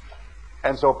membership.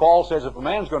 And so Paul says if a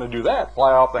man's going to do that,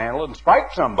 fly off the handle and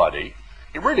strike somebody,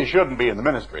 he really shouldn't be in the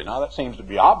ministry. Now that seems to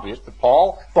be obvious, but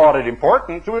Paul thought it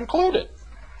important to include it.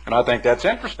 And I think that's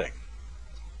interesting.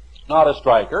 Not a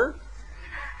striker,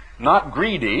 not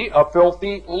greedy, a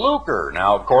filthy lucre.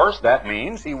 Now, of course, that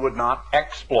means he would not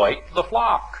exploit the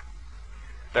flock.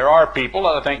 There are people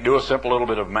that I think do a simple little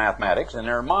bit of mathematics in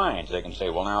their minds. They can say,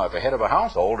 well, now, if a head of a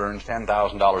household earns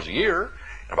 $10,000 a year,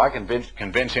 if I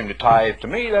convince him to tithe to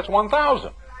me, that's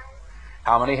 $1,000.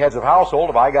 How many heads of household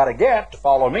have I got to get to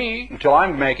follow me until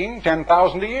I'm making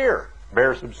 $10,000 a year?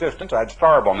 Bare subsistence, I'd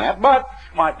starve on that, but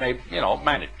might maybe,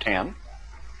 manage 10.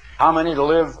 How many to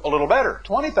live a little better?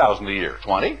 $20,000 a year.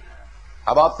 20?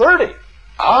 How about 30?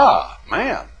 Ah,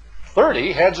 man,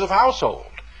 30 heads of household,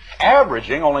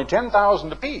 averaging only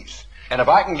 $10,000 apiece. And if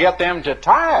I can get them to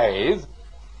tithe,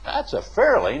 that's a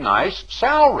fairly nice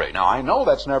salary. Now, I know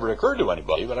that's never occurred to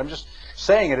anybody, but I'm just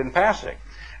saying it in passing.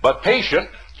 But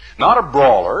patient, not a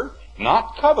brawler,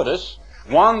 not covetous,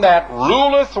 one that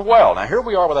ruleth well. Now, here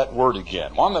we are with that word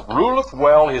again. One that ruleth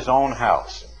well his own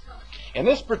house. In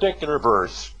this particular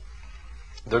verse,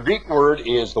 the Greek word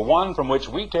is the one from which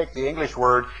we take the English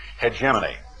word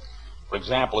hegemony. For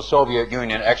example, the Soviet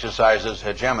Union exercises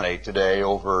hegemony today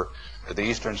over the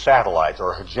eastern satellites,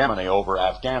 or hegemony over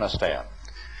Afghanistan,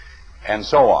 and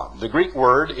so on. The Greek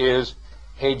word is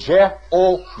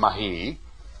hegemomahi,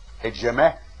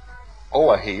 hegemoahi,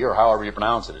 or however you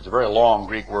pronounce it. It's a very long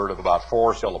Greek word of about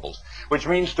 4 syllables, which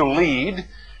means to lead,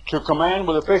 to command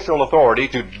with official authority,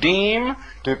 to deem,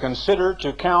 to consider,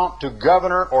 to count, to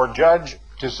govern or judge,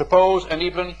 to suppose, and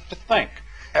even to think.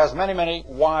 It has many, many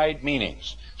wide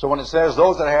meanings. So when it says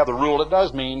those that have the rule, it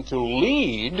does mean to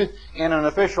lead in an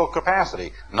official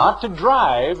capacity. Not to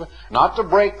drive, not to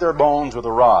break their bones with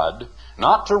a rod,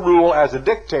 not to rule as a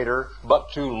dictator,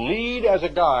 but to lead as a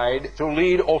guide, to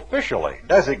lead officially,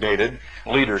 designated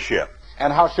leadership.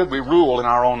 And how should we rule in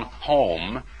our own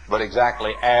home, but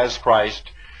exactly as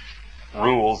Christ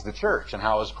rules the church, and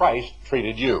how has Christ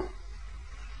treated you?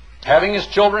 Having his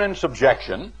children in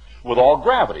subjection with all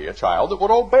gravity, a child that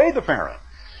would obey the parent.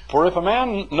 For if a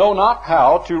man know not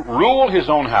how to rule his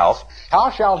own house, how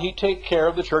shall he take care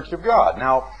of the church of God?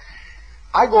 Now,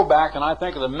 I go back and I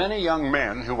think of the many young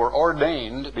men who were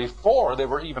ordained before they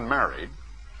were even married,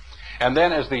 and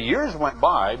then as the years went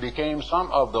by, became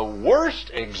some of the worst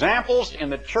examples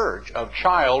in the church of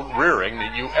child rearing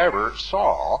that you ever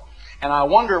saw. And I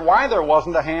wonder why there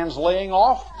wasn't a hands laying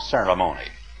off ceremony.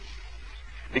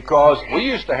 because we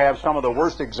used to have some of the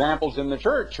worst examples in the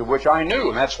church, of which I knew,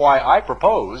 and that's why I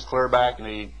proposed, clear back in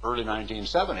the early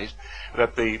 1970s,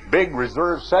 that the big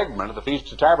reserve segment of the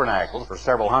Feast of Tabernacles for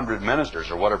several hundred ministers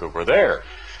or whatever were there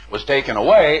was taken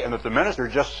away, and that the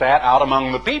ministers just sat out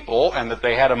among the people, and that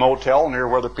they had a motel near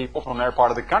where the people from their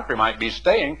part of the country might be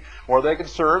staying, where they could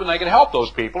serve and they could help those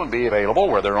people and be available,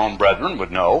 where their own brethren would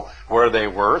know where they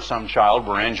were if some child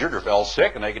were injured or fell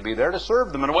sick, and they could be there to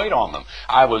serve them and wait on them.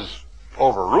 I was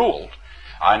overruled.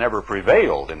 I never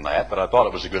prevailed in that, but I thought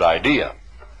it was a good idea.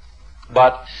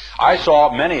 But I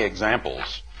saw many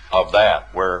examples of that,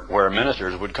 where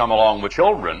ministers would come along with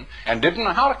children and didn't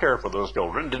know how to care for those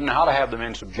children, didn't know how to have them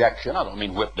in subjection. I don't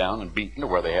mean whipped down and beaten to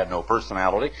where they had no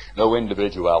personality, no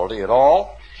individuality at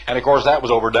all. And of course that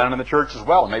was overdone in the church as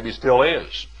well, and maybe still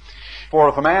is. For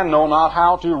if a man know not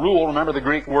how to rule, remember the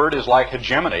Greek word is like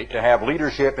hegemony, to have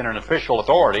leadership in an official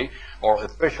authority or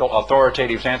official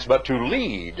authoritative sense, but to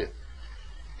lead.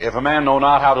 If a man know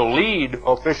not how to lead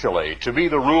officially, to be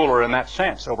the ruler in that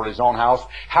sense over his own house,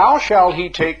 how shall he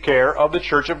take care of the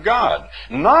church of God?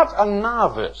 Not a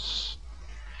novice.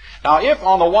 Now, if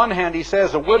on the one hand he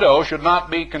says a widow should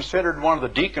not be considered one of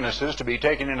the deaconesses to be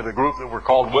taken into the group that were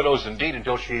called widows indeed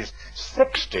until she's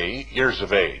 60 years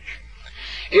of age.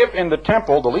 If in the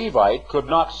temple the Levite could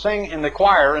not sing in the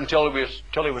choir until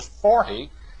he was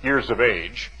 40 years of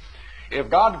age,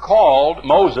 if God called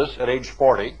Moses at age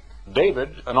 40,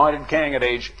 David, anointed king at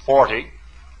age 40,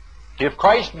 if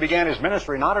Christ began his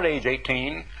ministry not at age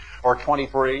 18 or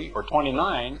 23 or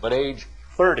 29, but age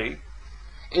 30,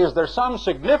 is there some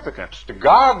significance to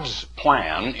God's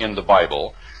plan in the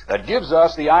Bible that gives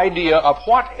us the idea of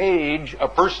what age a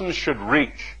person should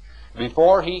reach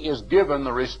before he is given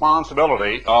the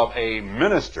responsibility of a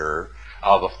minister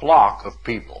of a flock of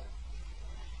people?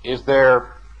 Is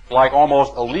there like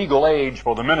almost a legal age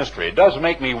for the ministry? It does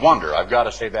make me wonder, I've got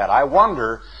to say that. I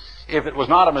wonder if it was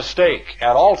not a mistake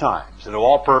at all times and to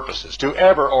all purposes to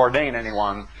ever ordain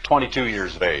anyone 22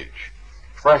 years of age,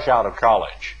 fresh out of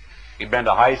college. He'd been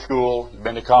to high school, he'd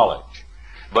been to college,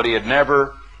 but he had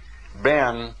never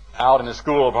been out in the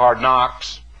school of hard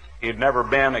knocks. He had never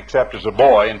been, except as a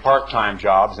boy, in part-time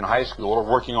jobs in high school or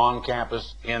working on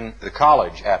campus in the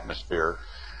college atmosphere,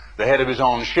 the head of his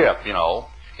own ship, you know.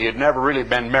 He had never really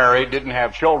been married, didn't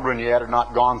have children yet, had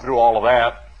not gone through all of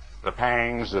that, the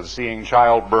pangs of seeing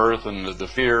childbirth and the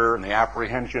fear and the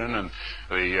apprehension and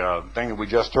the thing that we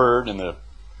just heard in the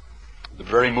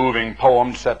very moving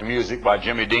poem set to music by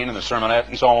Jimmy Dean and the sermonette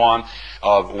and so on,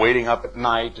 of waiting up at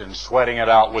night and sweating it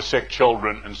out with sick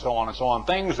children and so on and so on.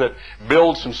 Things that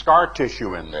build some scar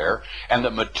tissue in there and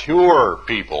that mature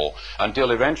people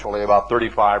until eventually about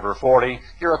 35 or 40,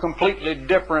 you're a completely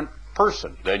different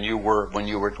person than you were when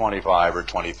you were 25 or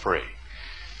 23.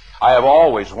 I have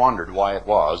always wondered why it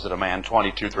was that a man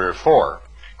 22, 3, or 4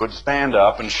 could stand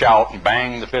up and shout and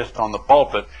bang the fist on the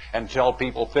pulpit and tell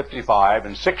people 55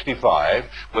 and 65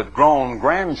 with grown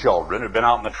grandchildren who'd been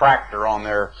out in the tractor on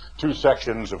their 2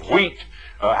 sections of wheat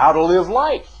how to live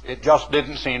life. It just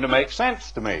didn't seem to make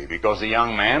sense to me, because the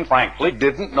young man, frankly,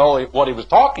 didn't know what he was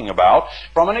talking about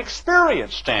from an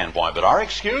experience standpoint. But our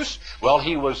excuse? Well,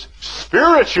 he was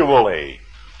spiritually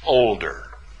older.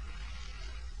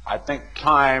 I think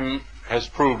time has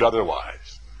proved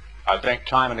otherwise. I think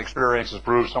time and experience has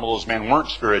proved some of those men weren't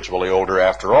spiritually older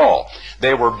after all.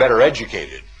 They were better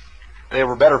educated. They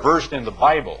were better versed in the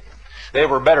Bible. They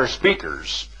were better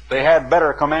speakers. They had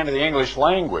better command of the English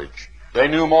language. They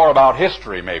knew more about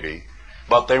history, maybe,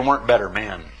 but they weren't better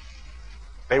men.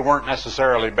 They weren't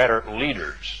necessarily better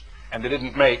leaders, and they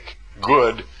didn't make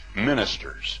good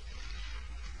ministers.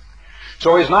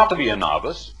 So he's not to be a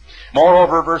novice.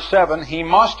 Moreover, verse 7, he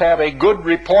must have a good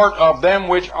report of them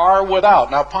which are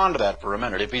without. Now ponder that for a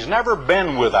minute. If he's never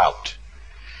been without,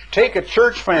 take a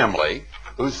church family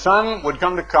whose son would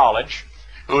come to college,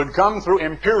 who had come through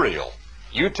Imperial.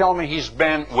 You tell me he's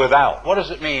been without. What does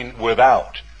it mean,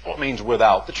 without? Well, it means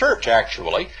without the church,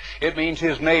 actually. It means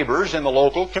his neighbors in the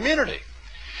local community.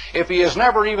 If he has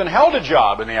never even held a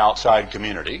job in the outside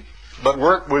community, but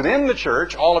worked within the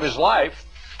church all of his life,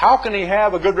 how can he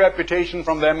have a good reputation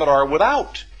from them that are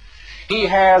without? He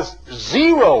has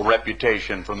zero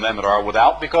reputation from them that are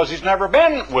without, because he's never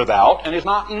been without and is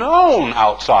not known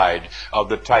outside of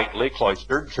the tightly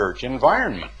cloistered church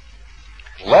environment,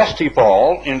 lest he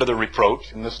fall into the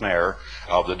reproach and the snare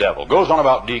of the devil. Goes on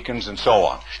about deacons and so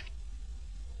on,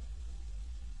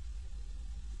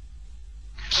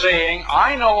 saying,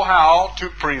 I know how to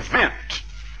prevent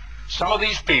some of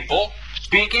these people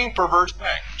speaking perverse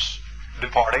things,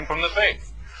 departing from the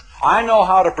faith. I know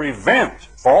how to prevent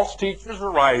false teachers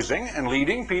arising and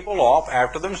leading people off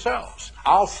after themselves.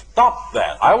 I'll stop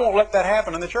that. I won't let that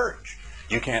happen in the church.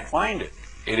 You can't find it.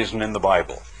 It isn't in the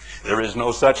Bible. There is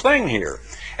no such thing here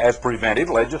as preventive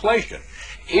legislation.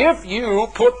 If you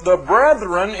put the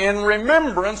brethren in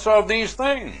remembrance of these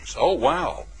things, oh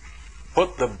wow,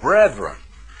 put the brethren,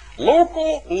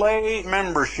 local lay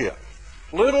membership,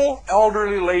 little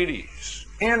elderly ladies,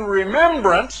 in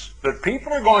remembrance that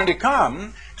people are going to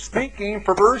come speaking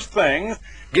perverse things,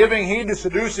 giving heed to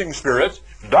seducing spirits,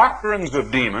 doctrines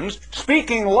of demons,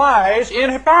 speaking lies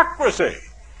in hypocrisy.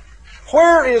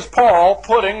 Where is Paul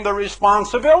putting the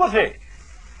responsibility?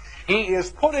 He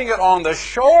is putting it on the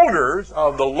shoulders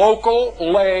of the local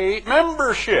lay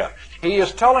membership. He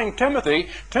is telling Timothy,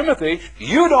 Timothy,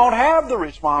 you don't have the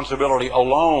responsibility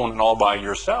alone and all by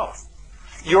yourself.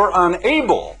 You're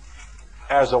unable,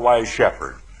 as a wise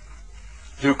shepherd,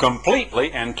 to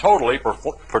completely and totally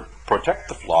protect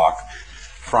the flock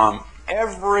from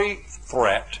every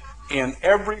threat in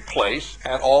every place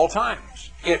at all times.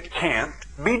 It can't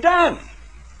be done.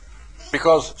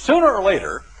 Because sooner or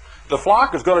later, the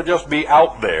flock is going to just be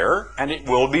out there, and it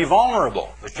will be vulnerable.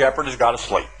 The shepherd has got to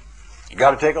sleep. He's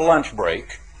got to take a lunch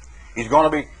break. He's going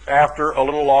to be after a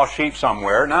little lost sheep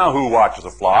somewhere. Now who watches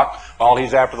the flock while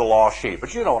he's after the lost sheep?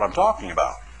 But you know what I'm talking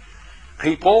about.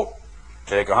 People,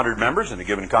 take 100 members in a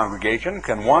given congregation.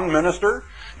 Can one minister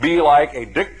be like a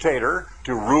dictator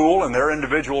to rule in their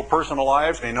individual personal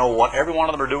lives? They know what every one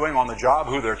of them are doing on the job,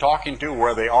 who they're talking to,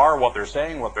 where they are, what they're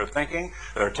saying, what they're thinking,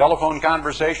 their telephone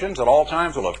conversations at all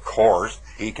times. Well, of course,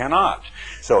 he cannot.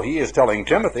 So he is telling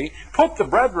Timothy, put the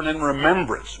brethren in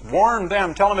remembrance. Warn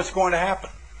them. Tell them it's going to happen.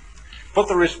 Put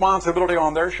the responsibility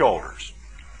on their shoulders.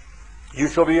 You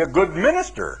shall be a good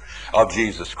minister of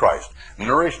Jesus Christ,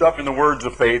 nourished up in the words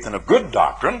of faith and of good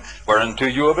doctrine, whereunto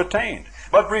you have attained.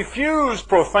 But refuse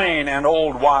profane and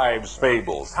old wives'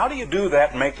 fables. How do you do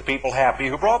that and make the people happy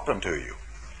who brought them to you?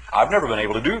 I've never been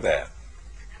able to do that.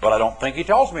 But I don't think he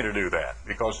tells me to do that,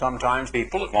 because sometimes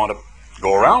people that want to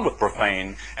go around with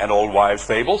profane and old wives'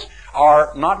 fables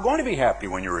are not going to be happy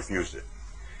when you refuse it.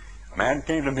 A man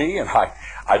came to me, and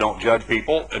I don't judge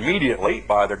people immediately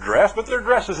by their dress, but their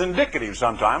dress is indicative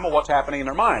sometime of what's happening in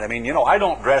their mind. I mean, you know, I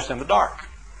don't dress in the dark.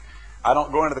 I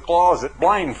don't go into the closet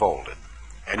blindfolded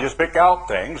and just pick out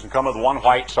things and come with one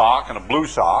white sock and a blue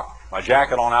sock, my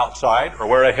jacket on outside, or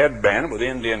wear a headband with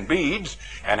Indian beads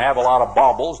and have a lot of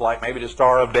baubles like maybe the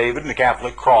Star of David and the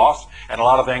Catholic cross and a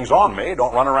lot of things on me.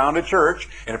 Don't run around to church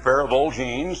in a pair of old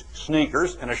jeans,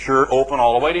 sneakers, and a shirt open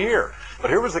all the way to here. But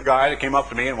here was a guy that came up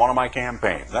to me in one of my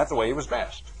campaigns. That's the way he was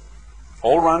best.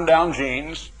 Old run-down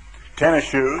jeans, tennis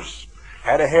shoes,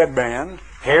 had a headband,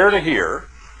 hair to here,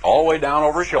 all the way down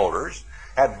over his shoulders,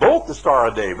 had both the Star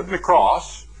of David and the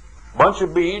cross, bunch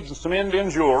of beads and some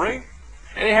Indian jewelry,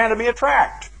 and he handed me a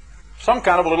tract, some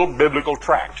kind of a little biblical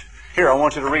tract. Here, I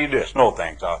want you to read this. No,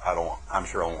 thanks. I don't want. I'm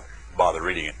sure I won't bother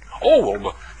reading it. Oh,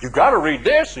 well, you've got to read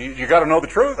this. You got to know the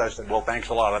truth. I said, well, thanks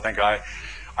a lot. I think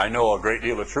I know a great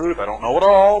deal of truth. I don't know it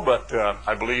all, but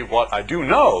I believe what I do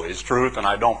know is truth, and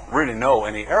I don't really know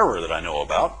any error that I know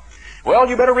about. Well,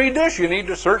 you better read this. You need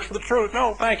to search for the truth.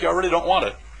 No, thank you. I really don't want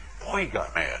it. Boy, he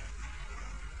got mad.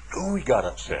 Oh, he got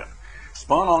upset.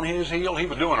 Spun on his heel. He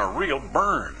was doing a real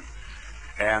burn.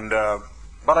 And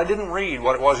but I didn't read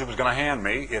what it was he was going to hand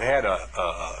me. It had a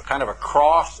kind of a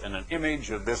cross and an image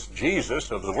of this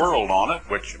Jesus of the world on it,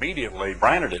 which immediately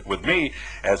branded it with me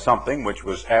as something which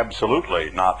was absolutely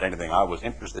not anything I was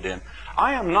interested in.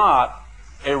 I am not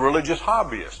a religious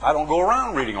hobbyist. I don't go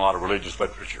around reading a lot of religious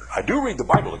literature. I do read the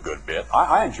Bible a good bit.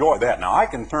 I enjoy that. Now, I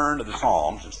can turn to the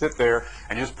Psalms and sit there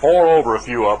and just pore over a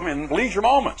few of them in leisure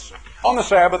moments. On the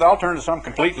Sabbath, I'll turn to some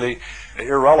completely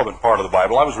irrelevant part of the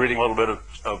Bible. I was reading a little bit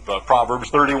of Proverbs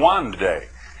 31 today.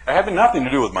 It had nothing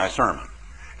to do with my sermon.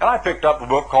 And I picked up a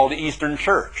book called The Eastern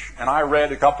Church. And I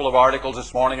read a couple of articles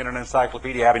this morning in an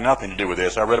encyclopedia having nothing to do with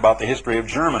this. I read about the history of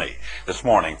Germany this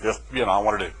morning. Just, you know, I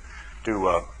wanted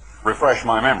to refresh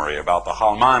my memory about the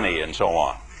Halmani and so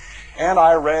on. And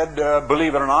I read,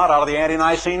 believe it or not, out of the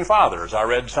Ante-Nicene Fathers. I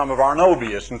read some of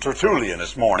Arnobius and Tertullian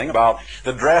this morning about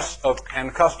the dress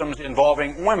and customs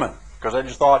involving women. Because I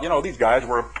just thought, you know, these guys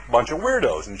were a bunch of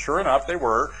weirdos. And sure enough, they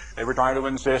were. They were trying to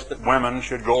insist that women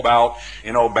should go about,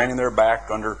 you know, bending their back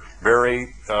under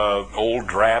very old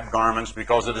drab garments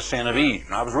because of the sin of Eve.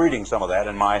 And I was reading some of that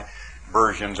in my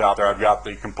versions out there. I've got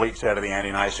the complete set of the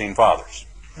Ante-Nicene Fathers.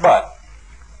 But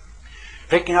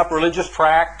picking up religious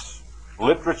tracts,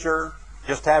 literature,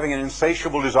 just having an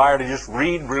insatiable desire to just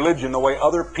read religion the way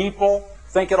other people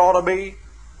think it ought to be,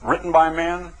 written by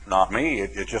men, not me.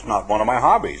 It's just not one of my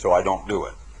hobbies, so I don't do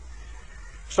it.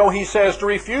 So he says to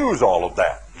refuse all of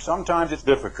that. Sometimes it's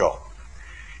difficult.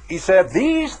 He said,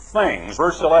 these things,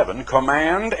 verse 11,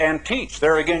 command and teach.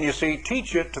 There again you see,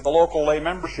 teach it to the local lay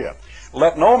membership.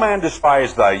 Let no man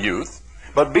despise thy youth,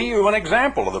 but be you an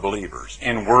example of the believers,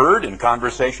 in word, in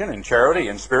conversation, in charity,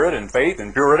 in spirit, in faith,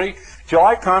 in purity. Till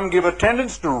I come, give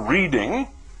attendance to reading,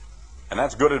 and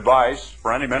that's good advice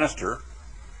for any minister.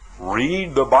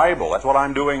 Read the Bible. That's what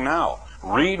I'm doing now.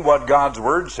 Read what God's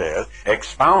Word says,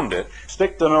 expound it,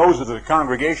 stick the noses of the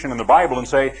congregation in the Bible and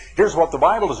say, here's what the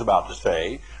Bible is about to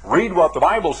say. Read what the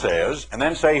Bible says, and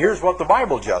then say, here's what the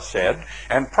Bible just said.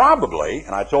 And probably,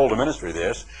 and I told the ministry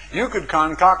this, you could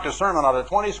concoct a sermon out of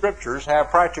 20 scriptures, have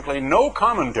practically no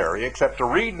commentary except to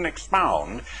read and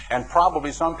expound, and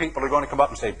probably some people are going to come up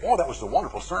and say, boy, that was a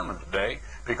wonderful sermon today,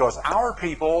 because our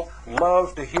people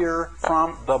love to hear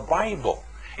from the Bible.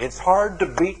 It's hard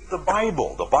to beat the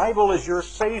Bible. The Bible is your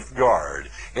safeguard.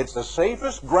 It's the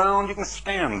safest ground you can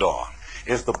stand on,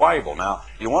 is the Bible. Now,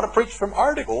 you want to preach from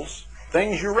articles,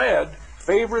 things you read,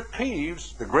 favorite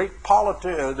peeves, the great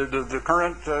the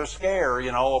current scare,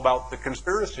 about the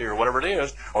conspiracy or whatever it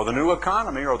is, or the new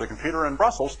economy or the computer in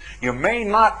Brussels. You may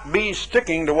not be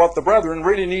sticking to what the brethren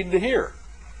really need to hear.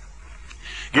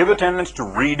 Give attendance to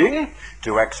reading,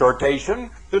 to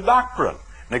exhortation, to doctrine.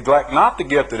 Neglect not the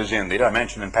gift that is in thee, that I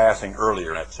mentioned in passing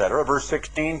earlier, etc. Verse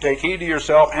 16, take heed to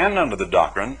yourself and unto the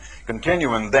doctrine.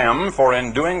 Continue in them, for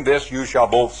in doing this you shall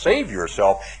both save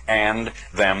yourself and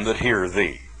them that hear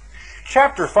thee.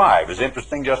 Chapter 5 is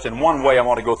interesting just in one way. I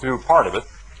want to go through part of it.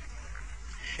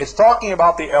 It's talking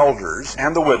about the elders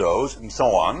and the widows and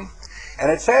so on.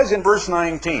 And it says in verse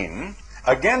 19,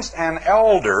 against an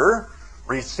elder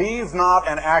receive not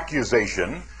an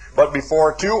accusation, but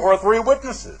before 2 or 3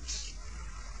 witnesses.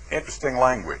 Interesting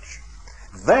language.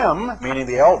 Them, meaning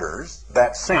the elders,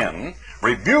 that sin,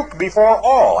 rebuke before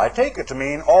all. I take it to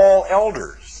mean all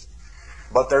elders.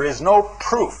 But there is no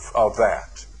proof of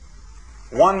that.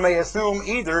 One may assume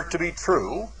either to be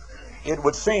true. It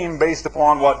would seem, based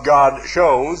upon what God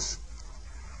shows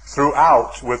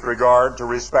throughout with regard to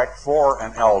respect for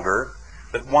an elder,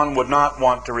 that one would not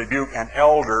want to rebuke an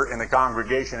elder in the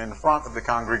congregation in front of the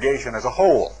congregation as a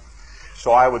whole.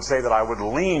 So I would say that I would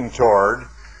lean toward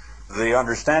the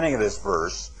understanding of this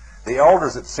verse, the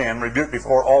elders that sin rebuke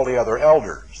before all the other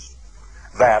elders,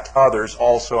 that others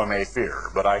also may fear.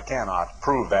 But I cannot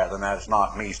prove that, and that is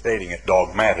not me stating it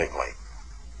dogmatically.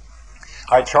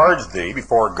 I charge thee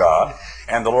before God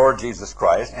and the Lord Jesus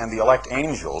Christ and the elect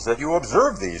angels that you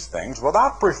observe these things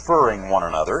without preferring one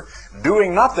another,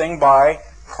 doing nothing by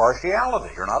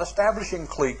partiality. You're not establishing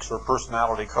cliques or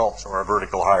personality cults or a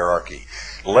vertical hierarchy.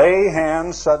 Lay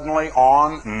hands suddenly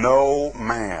on no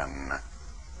man.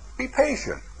 Be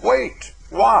patient. Wait.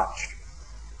 Watch.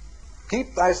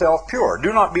 Keep thyself pure.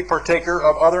 Do not be partaker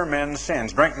of other men's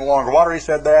sins. Drink no longer water, he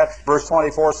said that. Verse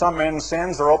 24, some men's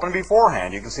sins are open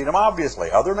beforehand. You can see them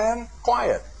obviously. Other men,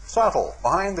 quiet, subtle,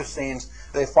 behind the scenes,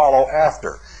 they follow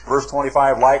after. Verse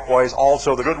 25, likewise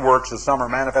also the good works of some are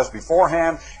manifest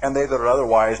beforehand, and they that are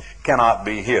otherwise cannot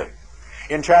be hid.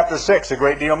 In chapter 6, a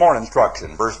great deal more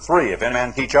instruction. Verse 3, if any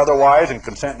man teach otherwise and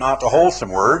consent not to wholesome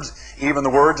words, even the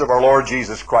words of our Lord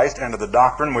Jesus Christ, and to the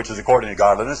doctrine which is according to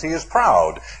godliness, he is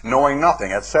proud, knowing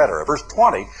nothing, etc. Verse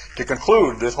 20, to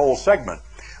conclude this whole segment.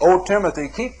 O Timothy,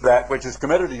 keep that which is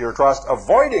committed to your trust,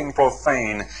 avoiding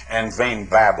profane and vain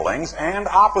babblings and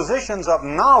oppositions of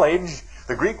knowledge.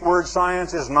 The Greek word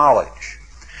science is knowledge.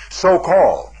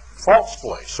 So-called,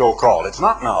 falsely so-called. It's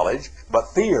not knowledge, but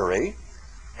theory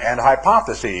and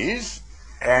hypotheses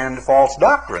and false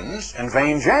doctrines and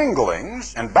vain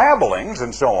janglings and babblings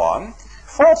and so on,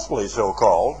 falsely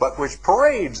so-called, but which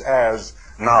parades as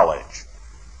knowledge.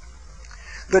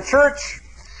 The church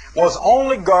was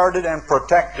only guarded and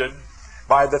protected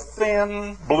by the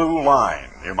thin blue line,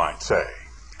 you might say,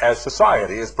 as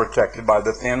society is protected by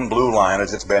the thin blue line,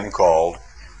 as it's been called,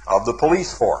 of the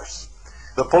police force.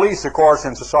 The police, of course,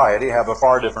 in society have a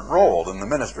far different role than the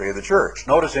ministry of the church.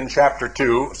 Notice in chapter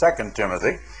 2, 2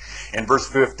 Timothy, in verse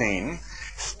 15,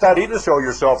 study to show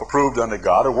yourself approved unto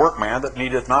God, a workman that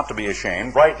needeth not to be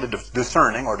ashamed, rightly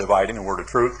discerning or dividing the word of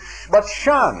truth, but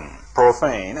shun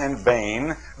profane and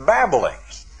vain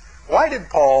babblings. Why did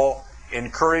Paul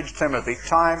encourage Timothy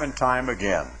time and time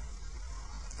again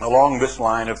along this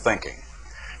line of thinking?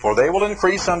 For they will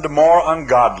increase unto more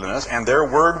ungodliness, and their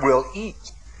word will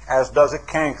eat, as does a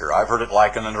canker. I've heard it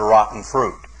likened unto rotten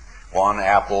fruit. One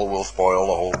apple will spoil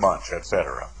the whole bunch,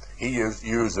 etc. He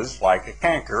uses like a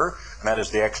canker, and that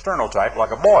is the external type,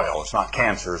 like a boil. It's not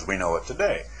cancer as we know it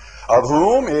today. Of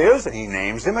whom is, and he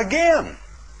names him again,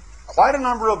 quite a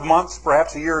number of months,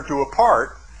 perhaps a year or two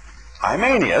apart,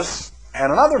 Hymenaeus,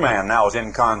 And another man now is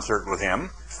in concert with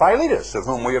him, Philetus, of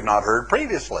whom we have not heard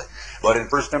previously. But in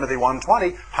 1 Timothy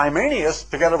 1:20, Hymenaeus,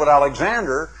 together with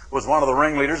Alexander, was one of the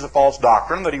ringleaders of false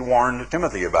doctrine that he warned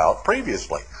Timothy about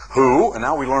previously. Who, and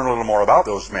now we learn a little more about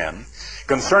those men,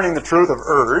 concerning the truth have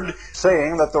erred,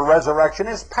 saying that the resurrection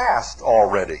is past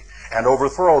already, and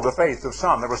overthrow the faith of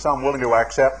some. There were some willing to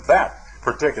accept that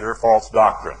particular false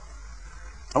doctrine.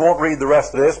 I won't read the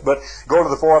rest of this, but go to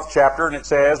the 4th chapter, and it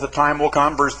says, the time will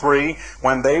come, verse 3,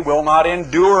 when they will not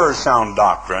endure sound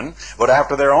doctrine, but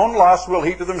after their own lust will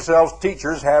heap to themselves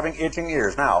teachers having itching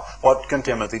ears. Now, what can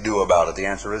Timothy do about it? The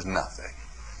answer is nothing.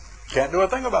 Can't do a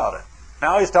thing about it.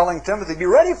 Now he's telling Timothy, be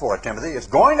ready for it, Timothy. It's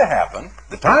going to happen.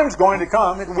 The time's going to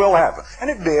come. It will happen. And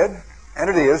it did, and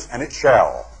it is, and it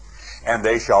shall. And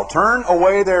they shall turn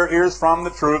away their ears from the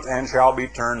truth, and shall be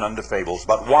turned unto fables.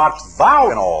 But watch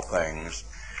thou in all things,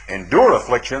 endure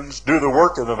afflictions, do the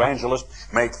work of the evangelist,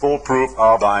 make full proof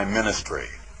of thy ministry.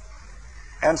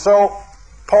 And so,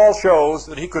 Paul shows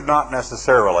that he could not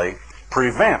necessarily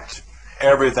prevent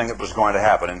everything that was going to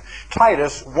happen. In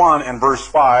Titus 1 and verse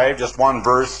 5, just one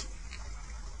verse,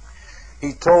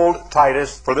 he told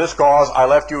Titus, for this cause I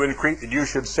left you in Crete, that you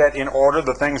should set in order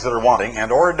the things that are wanting,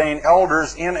 and ordain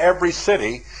elders in every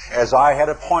city, as I had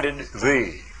appointed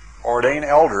thee. Ordain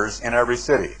elders in every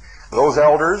city. Those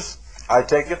elders, I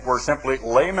take it, were simply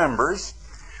lay members.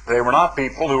 They were not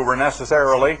people who were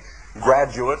necessarily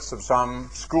graduates of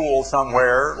some school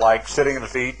somewhere, like sitting at the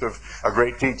feet of a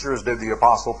great teacher, as did the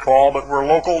Apostle Paul, but were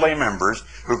local lay members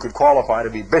who could qualify to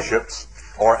be bishops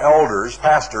or elders,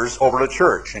 pastors over the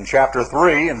church. In chapter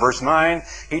 3, in verse 9,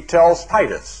 he tells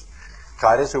Titus,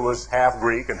 who was half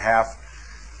Greek and half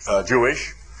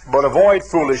Jewish, but avoid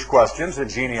foolish questions and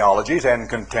genealogies and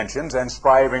contentions and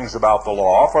strivings about the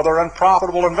law, for they're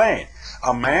unprofitable and vain.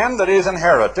 A man that is an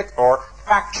heretic, or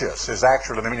factious is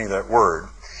actually the meaning of that word,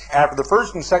 after the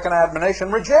first and second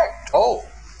admonition reject. Oh,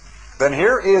 then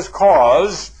here is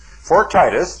cause for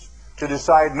Titus to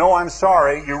decide, no, I'm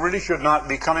sorry, you really should not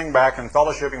be coming back and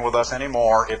fellowshipping with us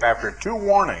anymore if after 2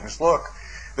 warnings, look,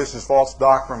 this is false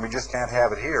doctrine, we just can't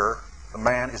have it here, the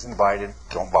man is invited,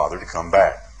 don't bother to come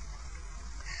back.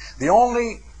 The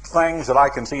only things that I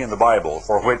can see in the Bible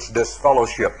for which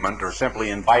disfellowshipment, or simply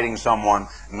inviting someone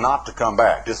not to come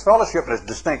back, disfellowshipment is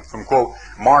distinct from, quote,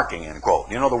 marking, end quote.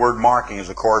 You know, the word marking is,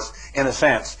 of course, in a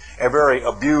sense, a very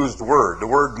abused word. The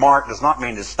word mark does not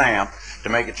mean to stamp, to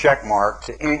make a check mark,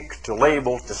 to ink, to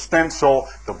label, to stencil,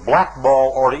 to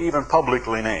blackball, or to even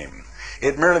publicly name.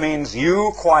 It merely means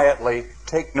you quietly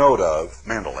take note of,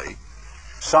 mentally,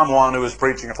 someone who is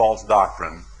preaching a false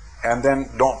doctrine, and then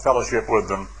don't fellowship with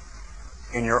them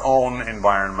in your own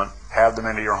environment, have them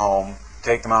into your home,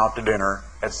 take them out to dinner,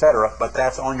 etc. But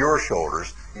that's on your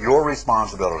shoulders, your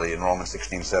responsibility in Romans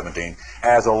 16:17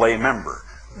 as a lay member.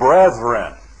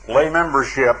 Brethren, lay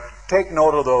membership, take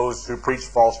note of those who preach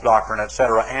false doctrine,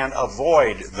 etc., and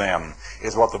avoid them,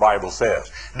 is what the Bible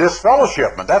says.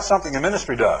 Disfellowshipment, that's something the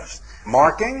ministry does.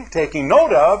 Marking, taking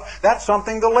note of, that's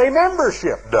something the lay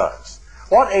membership does.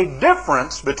 What a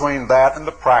difference between that and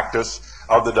the practice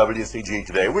of the WCG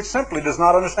today, which simply does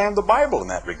not understand the Bible in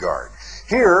that regard.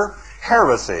 Here,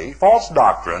 heresy, false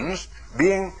doctrines,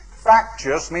 being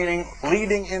factious, meaning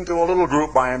leading into a little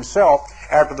group by himself,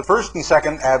 after the first and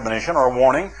second admonition or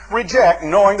warning, reject,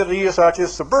 knowing that he as such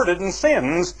is subverted and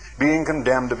sins, being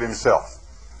condemned of himself.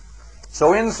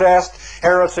 So incest,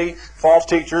 heresy, false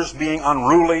teachers, being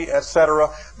unruly,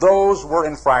 etc., those were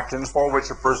infractions for which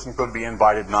a person could be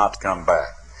invited not to come back.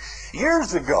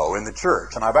 Years ago in the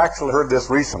church, and I've actually heard this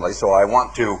recently, so I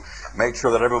want to make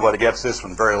sure that everybody gets this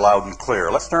one very loud and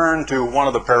clear. Let's turn to one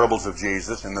of the parables of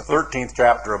Jesus in the 13th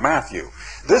chapter of Matthew.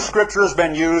 This scripture has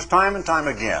been used time and time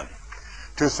again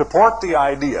to support the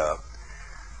idea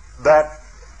that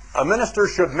a minister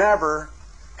should never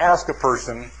ask a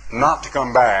person not to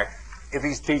come back if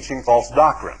he's teaching false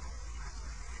doctrine.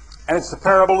 And it's the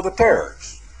parable of the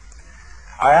tares.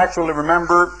 I actually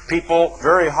remember people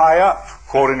very high up,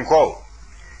 quote unquote,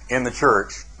 in the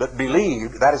church that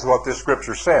believed that is what this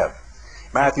scripture said.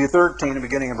 Matthew 13,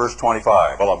 beginning in verse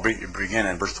 25. Well, I'll begin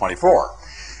in verse 24.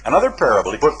 Another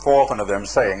parable he put forth unto them,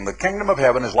 saying, the kingdom of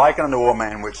heaven is like unto a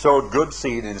man which sowed good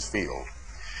seed in his field.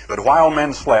 But while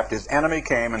men slept, his enemy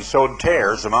came and sowed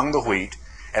tares among the wheat,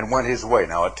 and went his way.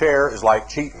 Now, a tare is like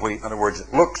cheap wheat. In other words,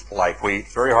 it looks like wheat.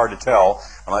 It's very hard to tell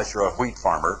unless you're a wheat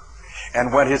farmer.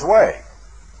 And went his way.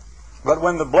 But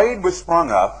when the blade was sprung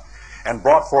up and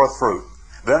brought forth fruit,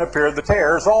 then appeared the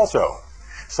tares also.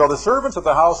 So the servants of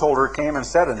the householder came and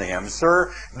said unto him,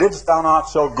 Sir, didst thou not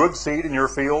sow good seed in your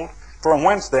field? From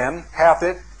whence then hath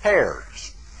it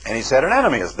tares? And he said, An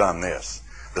enemy has done this.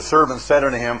 The servant said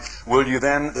unto him, Will you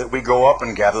then that we go up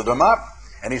and gather them up?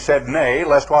 And he said, Nay,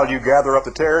 lest while you gather up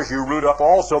the tares, you root up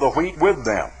also the wheat with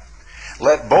them.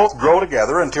 Let both grow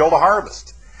together until the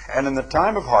harvest. And in the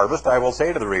time of harvest I will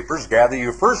say to the reapers, Gather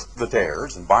you first the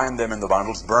tares, and bind them in the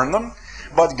bundles, burn them,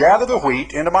 but gather the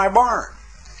wheat into my barn.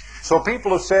 So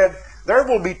people have said, there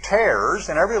will be tares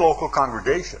in every local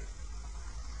congregation.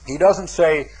 He doesn't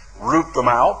say, root them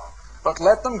out, but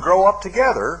let them grow up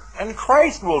together, and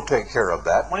Christ will take care of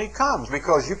that when he comes,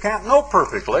 because you can't know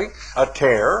perfectly a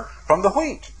tare from the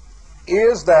wheat.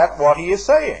 Is that what he is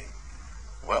saying?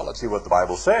 Well, let's see what the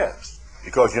Bible says,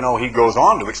 because you know he goes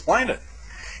on to explain it.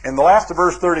 In the last of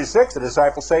verse 36, the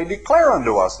disciples say, Declare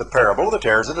unto us the parable of the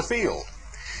tares of the field.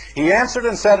 He answered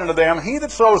and said unto them, He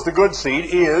that sows the good seed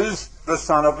is the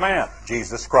Son of Man,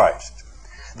 Jesus Christ.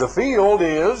 The field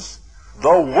is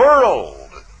the world.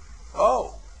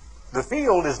 Oh, the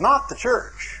field is not the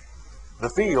church. The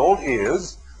field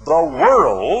is the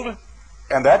world,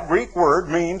 and that Greek word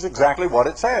means exactly what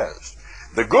it says.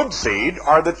 The good seed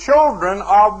are the children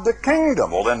of the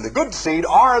kingdom. Well, then the good seed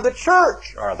are the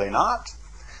church, are they not?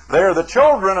 They're the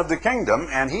children of the kingdom,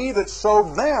 and he that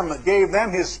sowed them, gave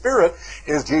them his Spirit,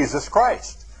 is Jesus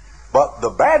Christ. But the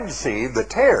bad seed, the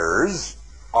tares,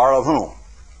 are of whom?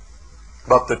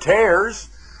 But the tares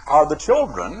are the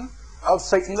children of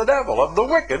Satan the devil, of the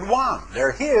wicked one.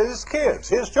 They're his kids,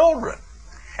 his children.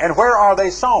 And where are they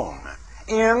sown?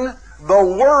 In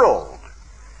the world,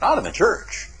 not in the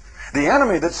church. The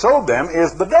enemy that sowed them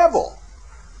is the devil.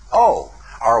 Oh,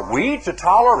 are we to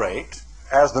tolerate,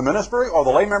 as the ministry or the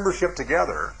lay membership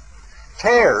together,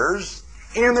 tares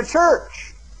in the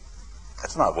church?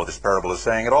 That's not what this parable is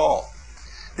saying at all.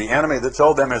 The enemy that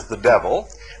sowed them is the devil.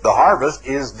 The harvest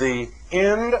is the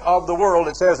end of the world.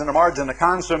 It says in the margin, the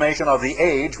consummation of the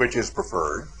age, which is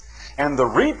preferred. And the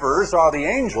reapers are the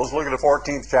angels. Look at the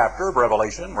 14th chapter of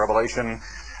Revelation. Revelation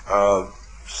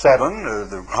 7,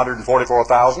 the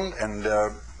 144,000, and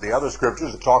the other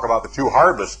scriptures that talk about the two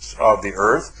harvests of the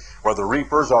earth, where the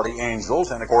reapers are the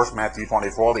angels, and of course Matthew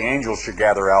 24, the angels should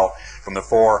gather out from the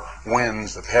four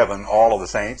winds of heaven all of the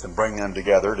saints and bring them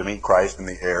together to meet Christ in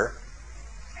the air.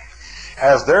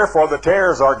 As therefore the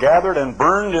tares are gathered and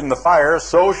burned in the fire,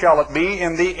 so shall it be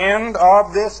in the end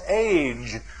of this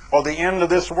age, or the end of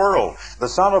this world. The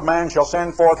Son of Man shall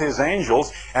send forth his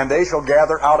angels, and they shall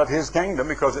gather out of his kingdom,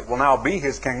 because it will now be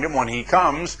his kingdom when he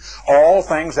comes, all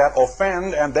things that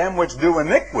offend and them which do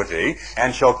iniquity,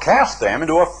 and shall cast them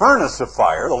into a furnace of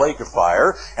fire, the lake of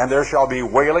fire, and there shall be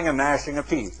wailing and gnashing of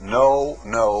teeth. No,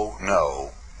 no,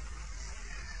 no.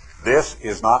 This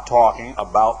is not talking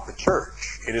about the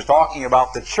church. It is talking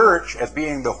about the church as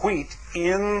being the wheat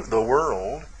in the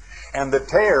world, and the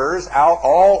tares out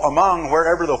all among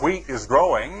wherever the wheat is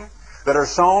growing, that are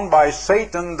sown by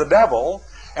Satan the devil,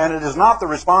 and it is not the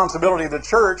responsibility of the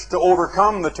church to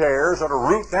overcome the tares or to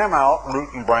root them out,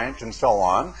 root and branch and so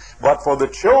on, but for the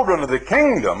children of the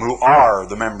kingdom, who are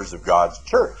the members of God's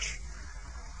church,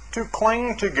 to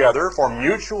cling together for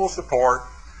mutual support,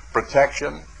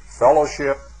 protection,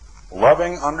 fellowship,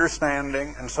 loving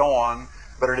understanding, and so on.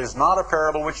 But it is not a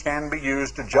parable which can be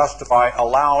used to justify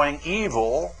allowing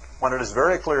evil, when it is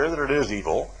very clear that it is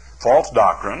evil, false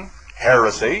doctrine,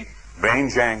 heresy, vain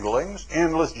janglings,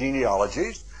 endless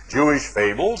genealogies, Jewish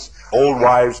fables, old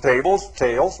wives'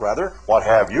 tales, what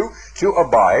have you, to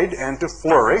abide and to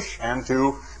flourish and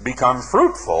to become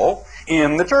fruitful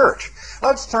in the church.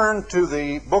 Let's turn to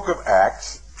the book of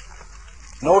Acts.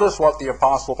 Notice what the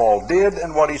Apostle Paul did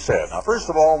and what he said. Now, first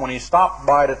of all, when he stopped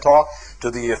by to talk to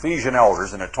the Ephesian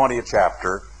elders in the 20th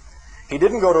chapter, he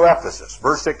didn't go to Ephesus.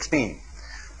 Verse 16.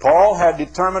 Paul had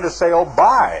determined to sail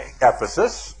by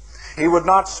Ephesus. He would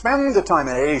not spend the time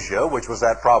in Asia, which was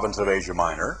that province of Asia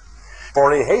Minor,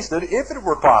 for he hasted, if it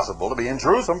were possible, to be in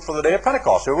Jerusalem for the day of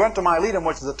Pentecost. So he went to Miletum,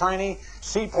 which is a tiny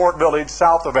seaport village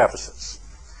south of Ephesus.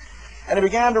 And he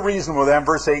began to reason with them,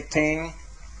 verse 18,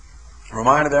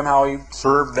 reminded them how he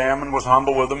served them and was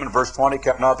humble with them. In verse 20,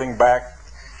 kept nothing back.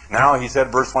 Now he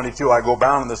said, verse 22, I go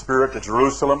bound in the Spirit to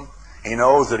Jerusalem. He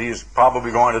knows that he's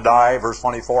probably going to die. Verse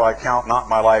 24, I count not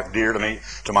my life dear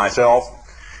to myself.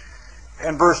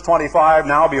 And verse 25,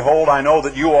 now behold, I know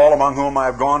that you all among whom I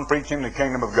have gone preaching the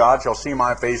kingdom of God shall see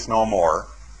my face no more.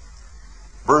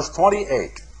 Verse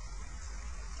 28,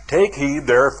 take heed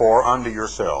therefore unto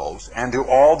yourselves and to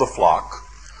all the flock,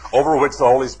 over which the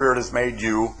Holy Spirit has made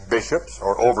you bishops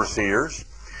or overseers,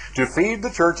 to feed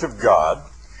the church of God,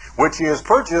 which he has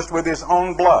purchased with his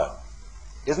own blood.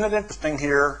 Isn't it interesting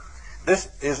here? This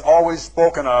is always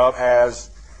spoken of as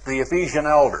the Ephesian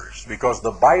elders, because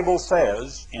the Bible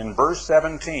says in verse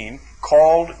 17,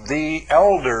 called the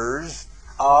elders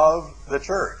of the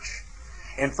church.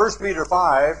 In 1 Peter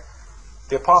 5,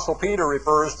 the Apostle Peter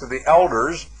refers to the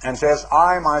elders and says,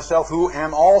 I myself who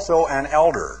am also an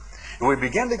elder. And we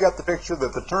begin to get the picture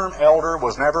that the term elder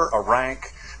was never a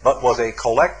rank, but was a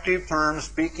collective term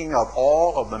speaking of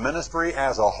all of the ministry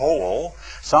as a whole,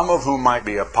 some of whom might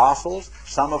be apostles,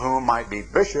 some of whom might be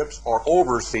bishops or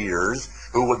overseers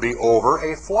who would be over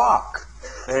a flock.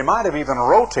 They might have even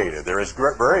rotated. There is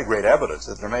very great evidence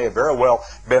that there may have very well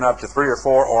been up to 3 or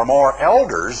 4 or more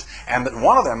elders, and that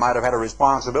one of them might have had a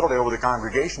responsibility over the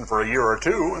congregation for a year or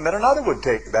two, and that another would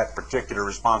take that particular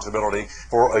responsibility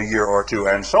for a year or two,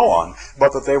 and so on,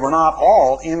 but that they were not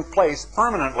all in place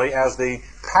permanently as the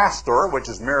pastor, which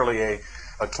is merely a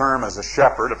term as a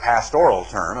shepherd, a pastoral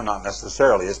term, and not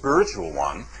necessarily a spiritual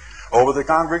one, over the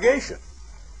congregation.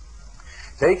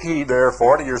 Take heed,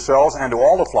 therefore, to yourselves and to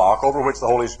all the flock over which the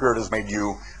Holy Spirit has made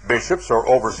you bishops or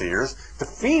overseers, to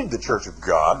feed the church of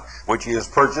God, which he has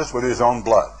purchased with his own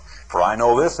blood. For I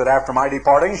know this, that after my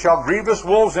departing shall grievous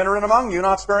wolves enter in among you,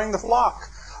 not sparing the flock.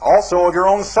 Also of your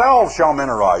own selves shall men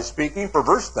arise, speaking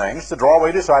perverse things, to draw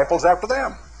away disciples after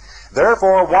them.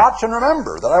 Therefore watch and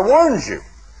remember that I warned you.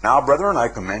 Now, brethren, I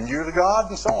commend you to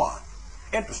God, and so on.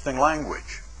 Interesting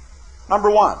language. Number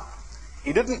one,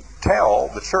 he didn't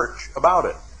tell the church about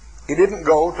it. He didn't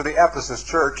go to the Ephesus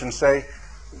church and say,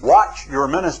 watch your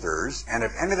ministers, and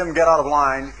if any of them get out of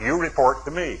line, you report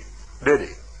to me. Did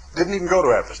he? Didn't even go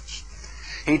to Ephesus.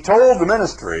 He told the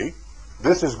ministry,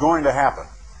 this is going to happen.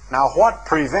 Now, what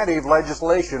preventive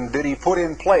legislation did he put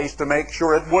in place to make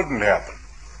sure it wouldn't happen?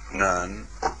 None.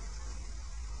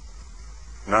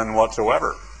 None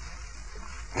whatsoever.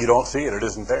 You don't see it. It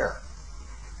isn't there.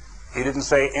 He didn't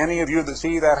say, any of you that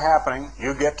see that happening,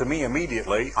 you get to me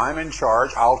immediately. I'm in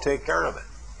charge. I'll take care of it.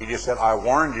 He just said, I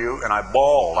warned you, and I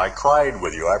bawled. I cried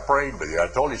with you. I prayed with you. I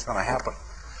told you it's going to happen.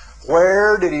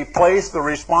 Where did he place the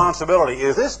responsibility?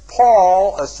 Is this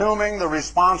Paul assuming the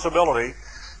responsibility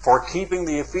for keeping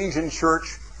the Ephesian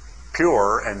church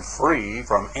pure and free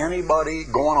from anybody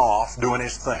going off doing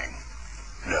his thing?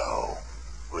 No.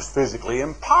 It was physically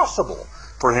impossible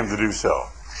for him to do so.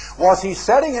 Was he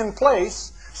setting in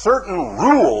place certain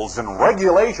rules and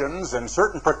regulations and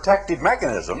certain protective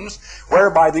mechanisms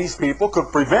whereby these people could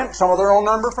prevent some of their own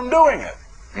number from doing it?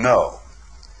 No.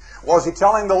 Was he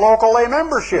telling the local lay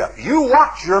membership, you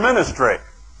watch your ministry,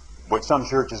 which some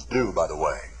churches do, by the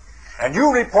way, and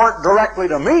you report directly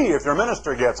to me if your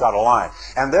minister gets out of line?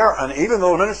 And even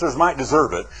though ministers might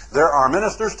deserve it, there are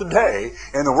ministers today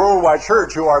in the worldwide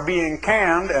church who are being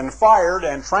canned and fired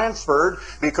and transferred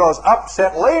because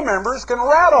upset lay members can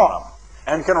rat on them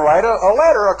and can write a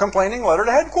letter, a complaining letter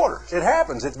to headquarters. It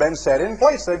happens. It's been set in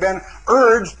place. They've been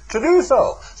urged to do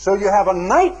so. So you have a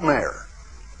nightmare.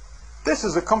 This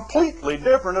is a completely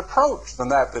different approach than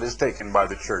that is taken by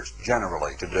the church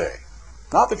generally today.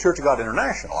 Not the Church of God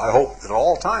International. I hope that at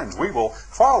all times we will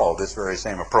follow this very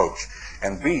same approach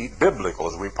and be biblical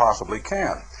as we possibly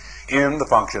can in the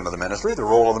function of the ministry, the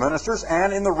role of the ministers,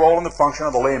 and in the role and the function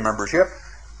of the lay membership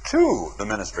to the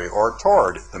ministry or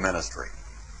toward the ministry.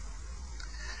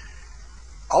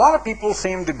 A lot of people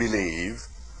seem to believe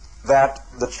that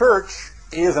the church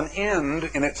is an end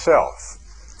in itself.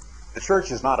 The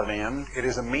church is not an end, it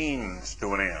is a means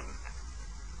to an end.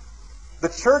 The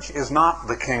church is not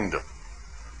the kingdom.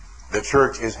 The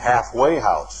church is halfway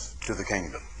house to the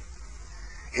kingdom.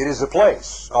 It is a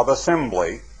place of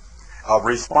assembly of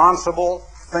responsible,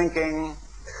 thinking,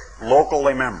 local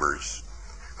lay members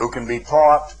who can be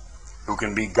taught, who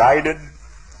can be guided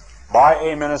by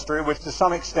a ministry which to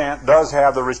some extent does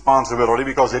have the responsibility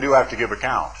because they do have to give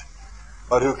account,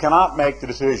 but who cannot make the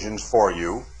decisions for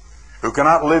you, who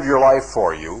cannot live your life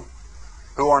for you,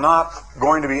 who are not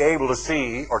going to be able to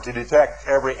see or to detect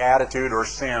every attitude or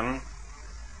sin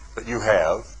that you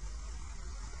have,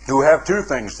 who have two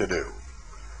things to do: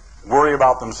 worry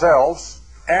about themselves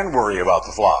and worry about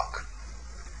the flock.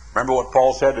 Remember what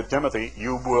Paul said to Timothy,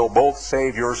 you will both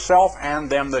save yourself and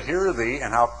them that hear thee,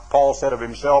 and how Paul said of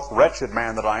himself, wretched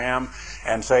man that I am,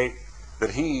 and say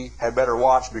that he had better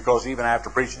watch because even after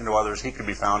preaching to others he could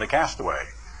be found a castaway.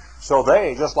 So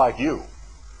they, just like you,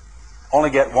 only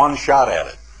get one shot at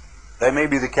it. They may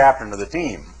be the captain of the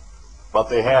team, but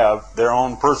they have their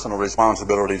own personal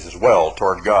responsibilities as well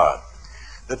toward God.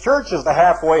 The church is the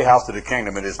halfway house to the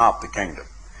kingdom. It is not the kingdom.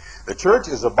 The church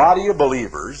is a body of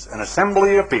believers, an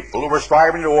assembly of people who are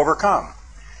striving to overcome.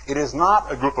 It is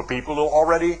not a group of people who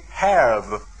already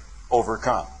have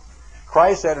overcome.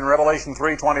 Christ said in Revelation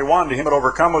 3:21, to him that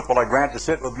overcometh will I grant to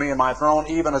sit with me in my throne,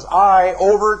 even as I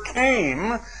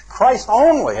overcame. Christ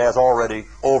only has already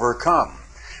overcome.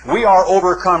 We are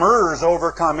overcomers,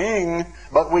 overcoming,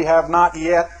 but we have not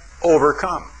yet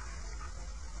overcome.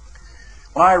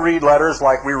 When I read letters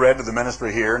like we read to the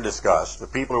ministry here and discussed, the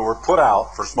people who were put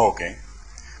out for smoking,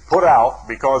 put out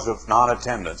because of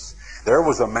non-attendance, there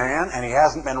was a man, and he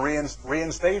hasn't been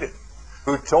reinstated,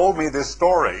 who told me this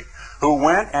story, who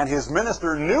went and his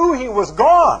minister knew he was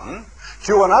gone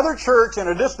to another church in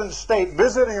a distant state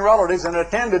visiting relatives and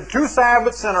attended 2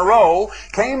 Sabbaths in a row,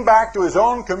 came back to his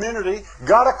own community,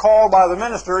 got a call by the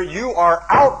minister, "You are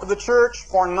out of the church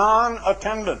for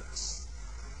non-attendance."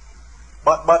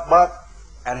 But,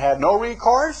 and had no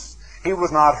recourse. He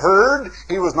was not heard.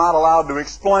 He was not allowed to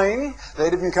explain. They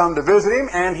didn't come to visit him,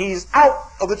 and he's out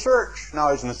of the church.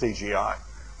 Now he's in the CGI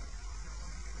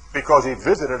because he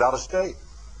visited out of state.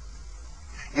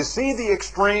 You see the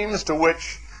extremes to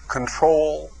which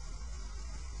control,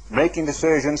 making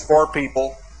decisions for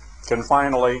people, can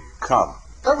finally come.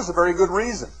 There was a very good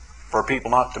reason for people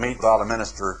not to meet without a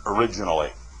minister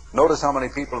originally. Notice how many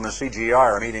people in the CGI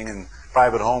are meeting in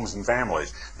private homes and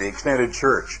families. The extended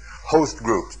church, host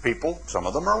groups, people, some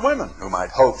of them are women who might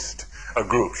host a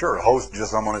group. Sure, a host is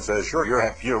just someone that says, "Sure,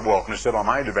 you're welcome to sit on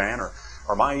my divan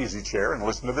or my easy chair and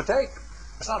listen to the tape."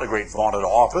 It's not a great vaunted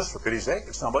office, for pity's sake.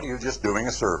 It's somebody who's just doing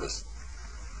a service.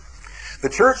 The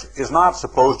church is not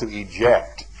supposed to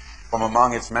eject from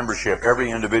among its membership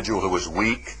every individual who is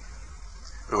weak,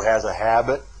 who has a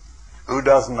habit, who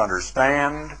doesn't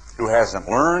understand, who hasn't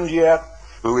learned yet,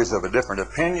 who is of a different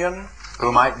opinion,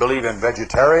 who might believe in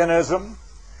vegetarianism.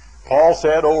 Paul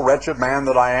said, "O wretched man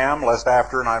that I am, lest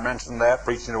after," and I mentioned that,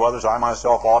 preaching to others, "I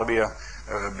myself ought to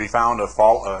be found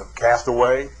a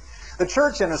castaway." The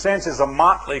church, in a sense, is a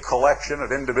motley collection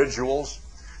of individuals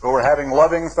who are having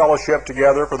loving fellowship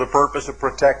together for the purpose of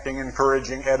protecting,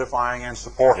 encouraging, edifying, and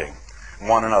supporting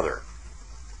one another.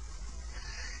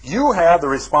 You have the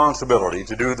responsibility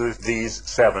to do these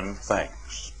 7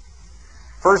 things.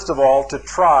 First of all, to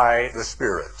try the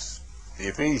spirits. The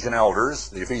Ephesian elders,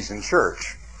 the Ephesian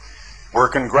church, were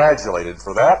congratulated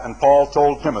for that, and Paul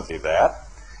told Timothy that.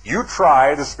 You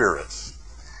try the spirits.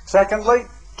 Secondly,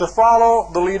 to follow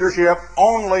the leadership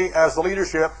only as the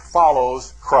leadership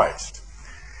follows Christ.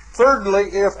 Thirdly,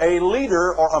 if a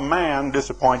leader or a man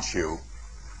disappoints you,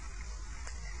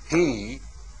 he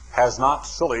has not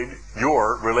sullied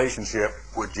your relationship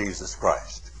with Jesus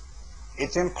Christ.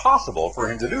 It's impossible for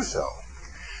him to do so.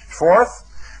 Fourth,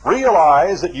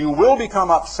 realize that you will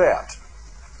become upset.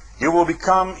 You will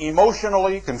become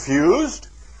emotionally confused.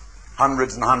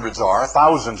 Hundreds and hundreds are,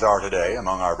 thousands are today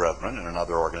among our brethren in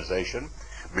another organization.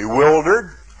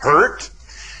 Bewildered, hurt,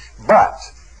 but,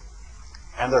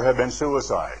 and there have been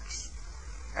suicides,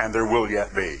 and there will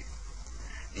yet be.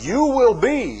 You will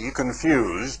be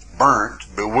confused,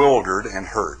 burnt, bewildered, and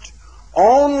hurt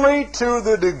only to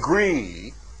the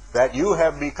degree that you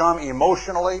have become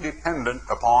emotionally dependent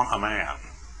upon a man.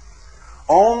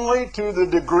 Only to the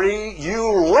degree you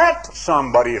let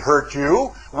somebody hurt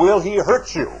you will he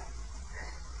hurt you.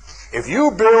 If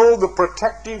you build the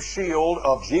protective shield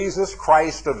of Jesus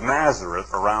Christ of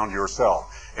Nazareth around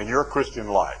yourself in your Christian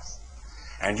life,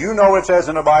 and you know it says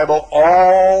in the Bible,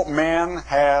 all men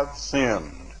have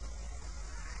sinned,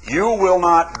 you will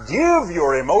not give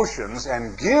your emotions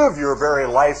and give your very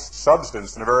life's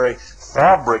substance and the very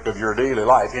fabric of your daily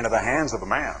life into the hands of a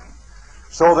man.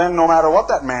 So then, no matter what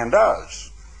that man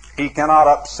does, he cannot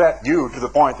upset you to the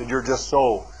point that you're just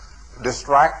so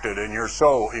distracted and you're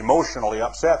so emotionally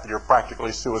upset that you're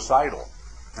practically suicidal.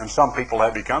 And some people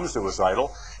have become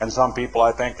suicidal, and some people,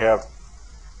 I think, have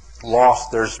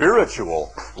lost their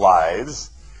spiritual lives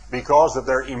because of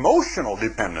their emotional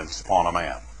dependence upon a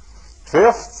man.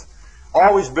 Fifth,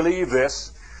 always believe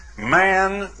this: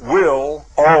 man will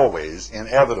always,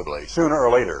 inevitably, sooner or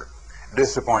later,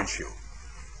 disappoint you.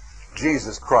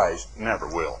 Jesus Christ never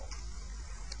will.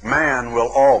 Man will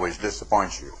always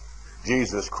disappoint you.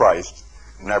 Jesus Christ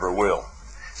never will.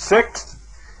 Sixth,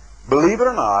 believe it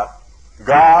or not,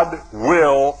 God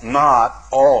will not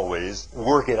always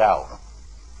work it out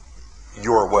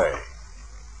your way.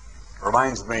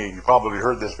 Reminds me, you probably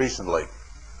heard this recently,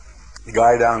 the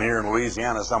guy down here in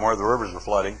Louisiana somewhere, the rivers were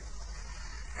flooding,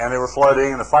 and they were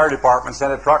flooding, and the fire department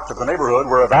sent a truck to the neighborhood.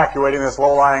 We're evacuating this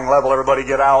low-lying level, everybody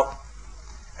get out.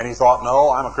 And he thought,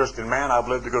 no, I'm a Christian man, I've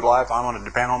lived a good life, I'm going to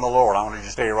depend on the Lord. I'm going to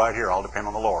just stay right here, I'll depend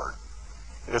on the Lord.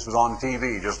 This was on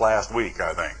TV just last week,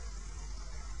 I think.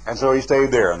 And so he stayed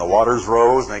there, and the waters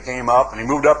rose, and they came up, and he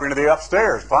moved up into the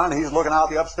upstairs. Finally, he's looking out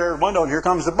the upstairs window, and here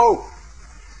comes the boat.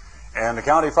 And the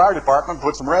county fire department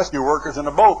put some rescue workers in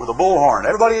the boat with a bullhorn.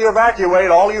 Everybody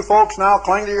evacuate, all you folks now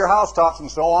cling to your housetops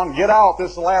and so on. Get out,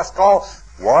 this is the last call.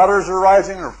 Waters are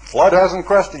rising, the flood hasn't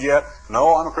crested yet.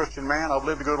 No, I'm a Christian man, I've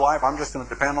lived a good life, I'm just going to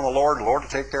depend on the Lord to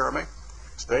take care of me.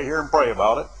 Stay here and pray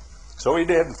about it. So he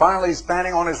did, and finally he's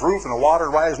standing on his roof and the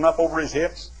water rising up over his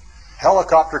hips.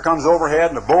 Helicopter comes overhead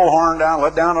and the bullhorn down,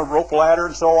 let down a rope ladder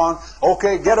and so on.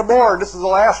 Okay, get aboard. This is the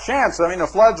last chance. I mean, the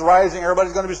flood's rising.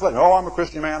 Everybody's going to be sleeping. Oh, I'm a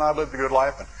Christian man. I've lived a good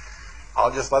life, and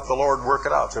I'll just let the Lord work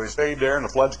it out. So he stayed there, and the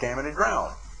floods came, and he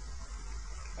drowned.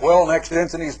 Well, next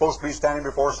instant, he's supposed to be standing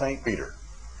before St. Peter.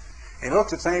 He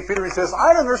looks at St. Peter and he says,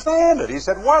 I understand it. He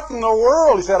said, what in the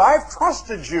world? He said, I've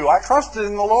trusted you. I trusted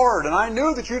in the Lord, and I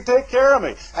knew that you'd take care of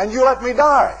me, and you let me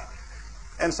die.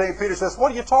 And St. Peter says,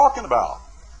 what are you talking about?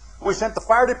 We sent the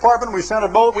fire department, we sent a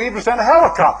boat, we even sent a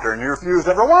helicopter, and you refused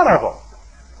every one of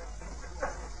them.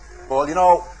 Well, you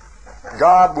know,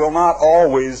 God will not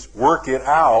always work it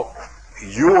out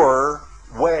your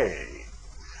way.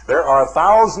 There are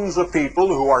thousands of people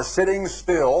who are sitting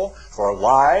still for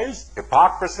lies,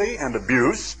 hypocrisy, and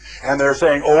abuse, and they're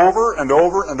saying over and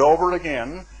over and over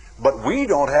again, but we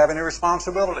don't have any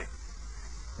responsibility.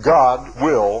 God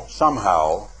will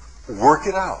somehow work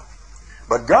it out.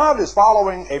 But God is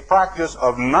following a practice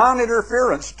of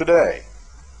non-interference today.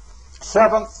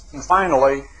 Seventh, and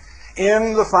finally,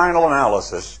 in the final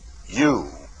analysis, you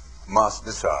must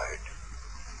decide.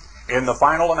 In the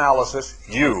final analysis,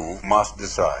 you must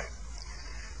decide.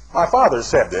 My father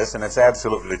said this, and it's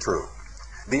absolutely true.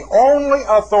 The only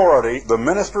authority the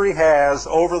ministry has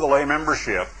over the lay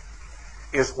membership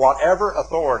is whatever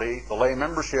authority the lay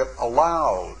membership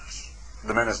allows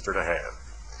the minister to have.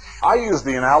 I use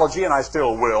the analogy, and I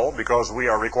still will, because we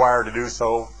are required to do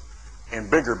so in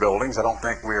bigger buildings. I don't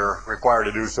think we're required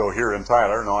to do so here in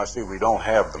Tyler. No, I see we don't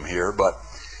have them here. But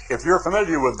if you're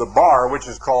familiar with the bar, which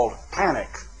is called panic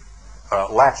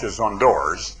latches on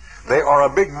doors, they are a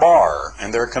big bar,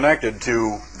 and they're connected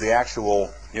to the actual,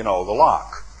 the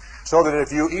lock. So that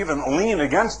if you even lean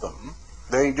against them,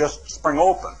 they just spring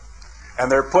open.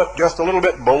 And they're put just a little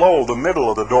bit below the middle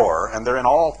of the door, and they're in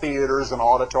all theaters and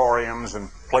auditoriums and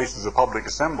places of public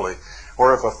assembly,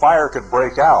 where if a fire could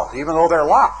break out, even though they're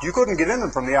locked, you couldn't get in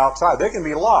them from the outside. They can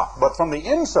be locked, but from the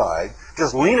inside,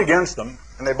 just lean against them,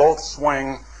 and they both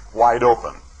swing wide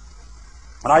open.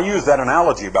 And I use that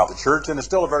analogy about the church, and it's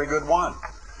still a very good one,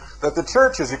 that the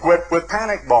church is equipped with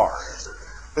panic bars.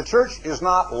 The church is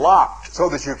not locked so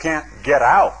that you can't get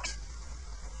out.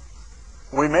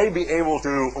 We may be able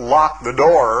to lock the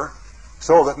door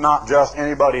so that not just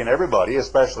anybody and everybody,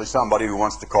 especially somebody who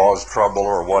wants to cause trouble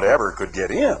or whatever, could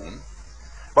get in.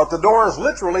 But the doors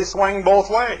literally swing both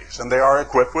ways, and they are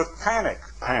equipped with panic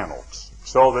panels,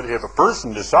 so that if a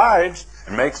person decides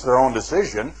and makes their own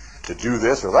decision to do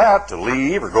this or that, to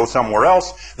leave or go somewhere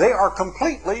else, they are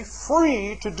completely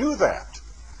free to do that.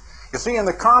 You see, in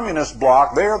the communist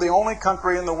bloc, they are the only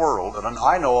country in the world, and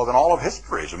I know of in all of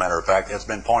history, as a matter of fact, it's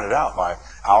been pointed out by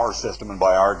our system and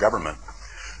by our government,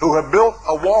 who have built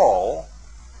a wall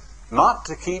not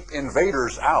to keep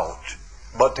invaders out,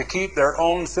 but to keep their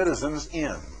own citizens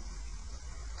in.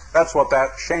 That's what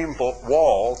that shameful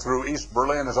wall through East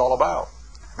Berlin is all about.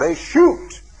 They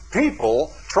shoot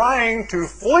people trying to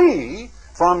flee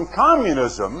from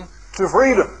communism to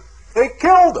freedom. They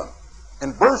kill them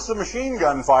in bursts of machine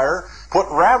gun fire, put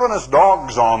ravenous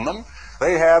dogs on them.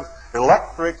 They have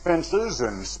electric fences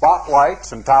and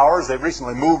spotlights and towers. They've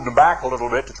recently moved them back a little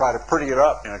bit to try to pretty it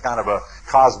up in a kind of a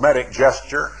cosmetic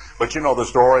gesture. But you know the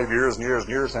story of years and years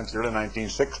and years since the early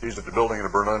 1960s at the building of the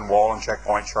Berlin Wall and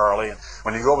Checkpoint Charlie. And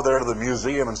when you go over there to the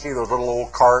museum and see those little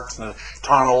old carts and the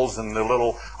tunnels and the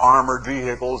little armored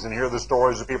vehicles and hear the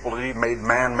stories of people that even made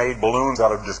man-made balloons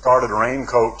out of discarded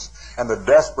raincoats, and the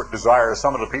desperate desire of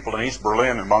some of the people in East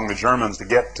Berlin among the Germans to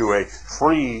get to a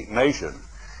free nation,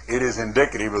 it is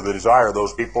indicative of the desire of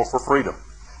those people for freedom.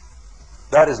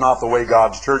 That is not the way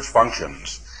God's church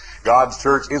functions. God's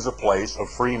church is a place of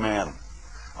free men,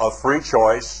 of free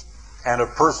choice, and of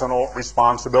personal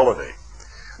responsibility.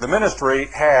 The ministry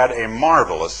had a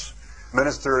marvelous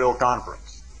ministerial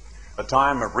conference, a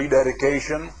time of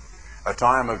rededication, a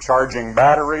time of charging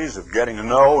batteries, of getting to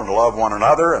know and love one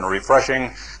another, and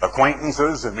refreshing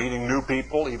acquaintances and meeting new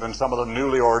people, even some of them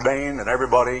newly ordained, and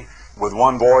everybody with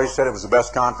one voice said it was the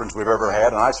best conference we've ever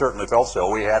had, and I certainly felt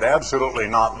so. We had absolutely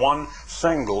not one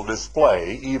single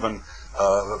display, even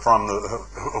from the,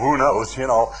 who knows,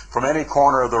 from any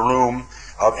corner of the room,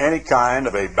 of any kind,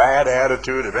 of a bad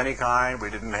attitude of any kind. We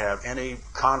didn't have any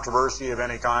controversy of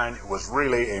any kind. It was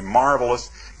really a marvelous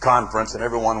conference, and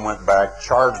everyone went back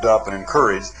charged up and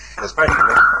encouraged,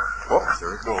 especially, whoops,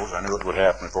 there it goes. I knew it would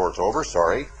happen before it's over.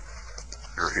 Sorry.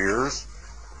 Your ears.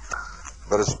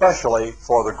 But especially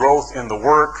for the growth in the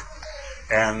work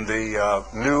and the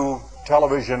new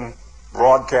television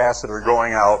broadcasts that are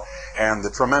going out, and the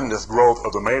tremendous growth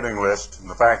of the mailing list, and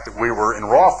the fact that we were in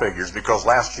raw figures, because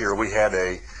last year we had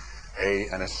a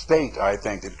an estate, I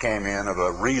think, that came in of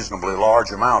a reasonably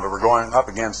large amount, and we're going up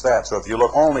against that. So if you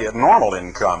look only at normal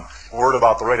income, we're at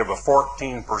about the rate of a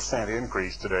 14%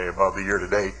 increase today above the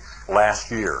year-to-date last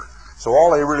year. So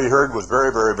all they really heard was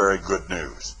very, very, very good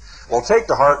news. Well, take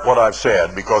to heart what I've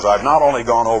said, because I've not only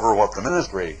gone over what the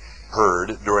ministry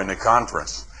heard during the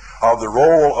conference of the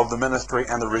role of the ministry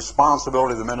and the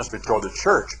responsibility of the ministry toward the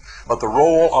church, but the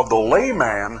role of the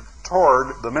layman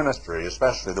toward the ministry,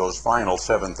 especially those final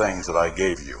 7 things that I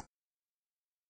gave you.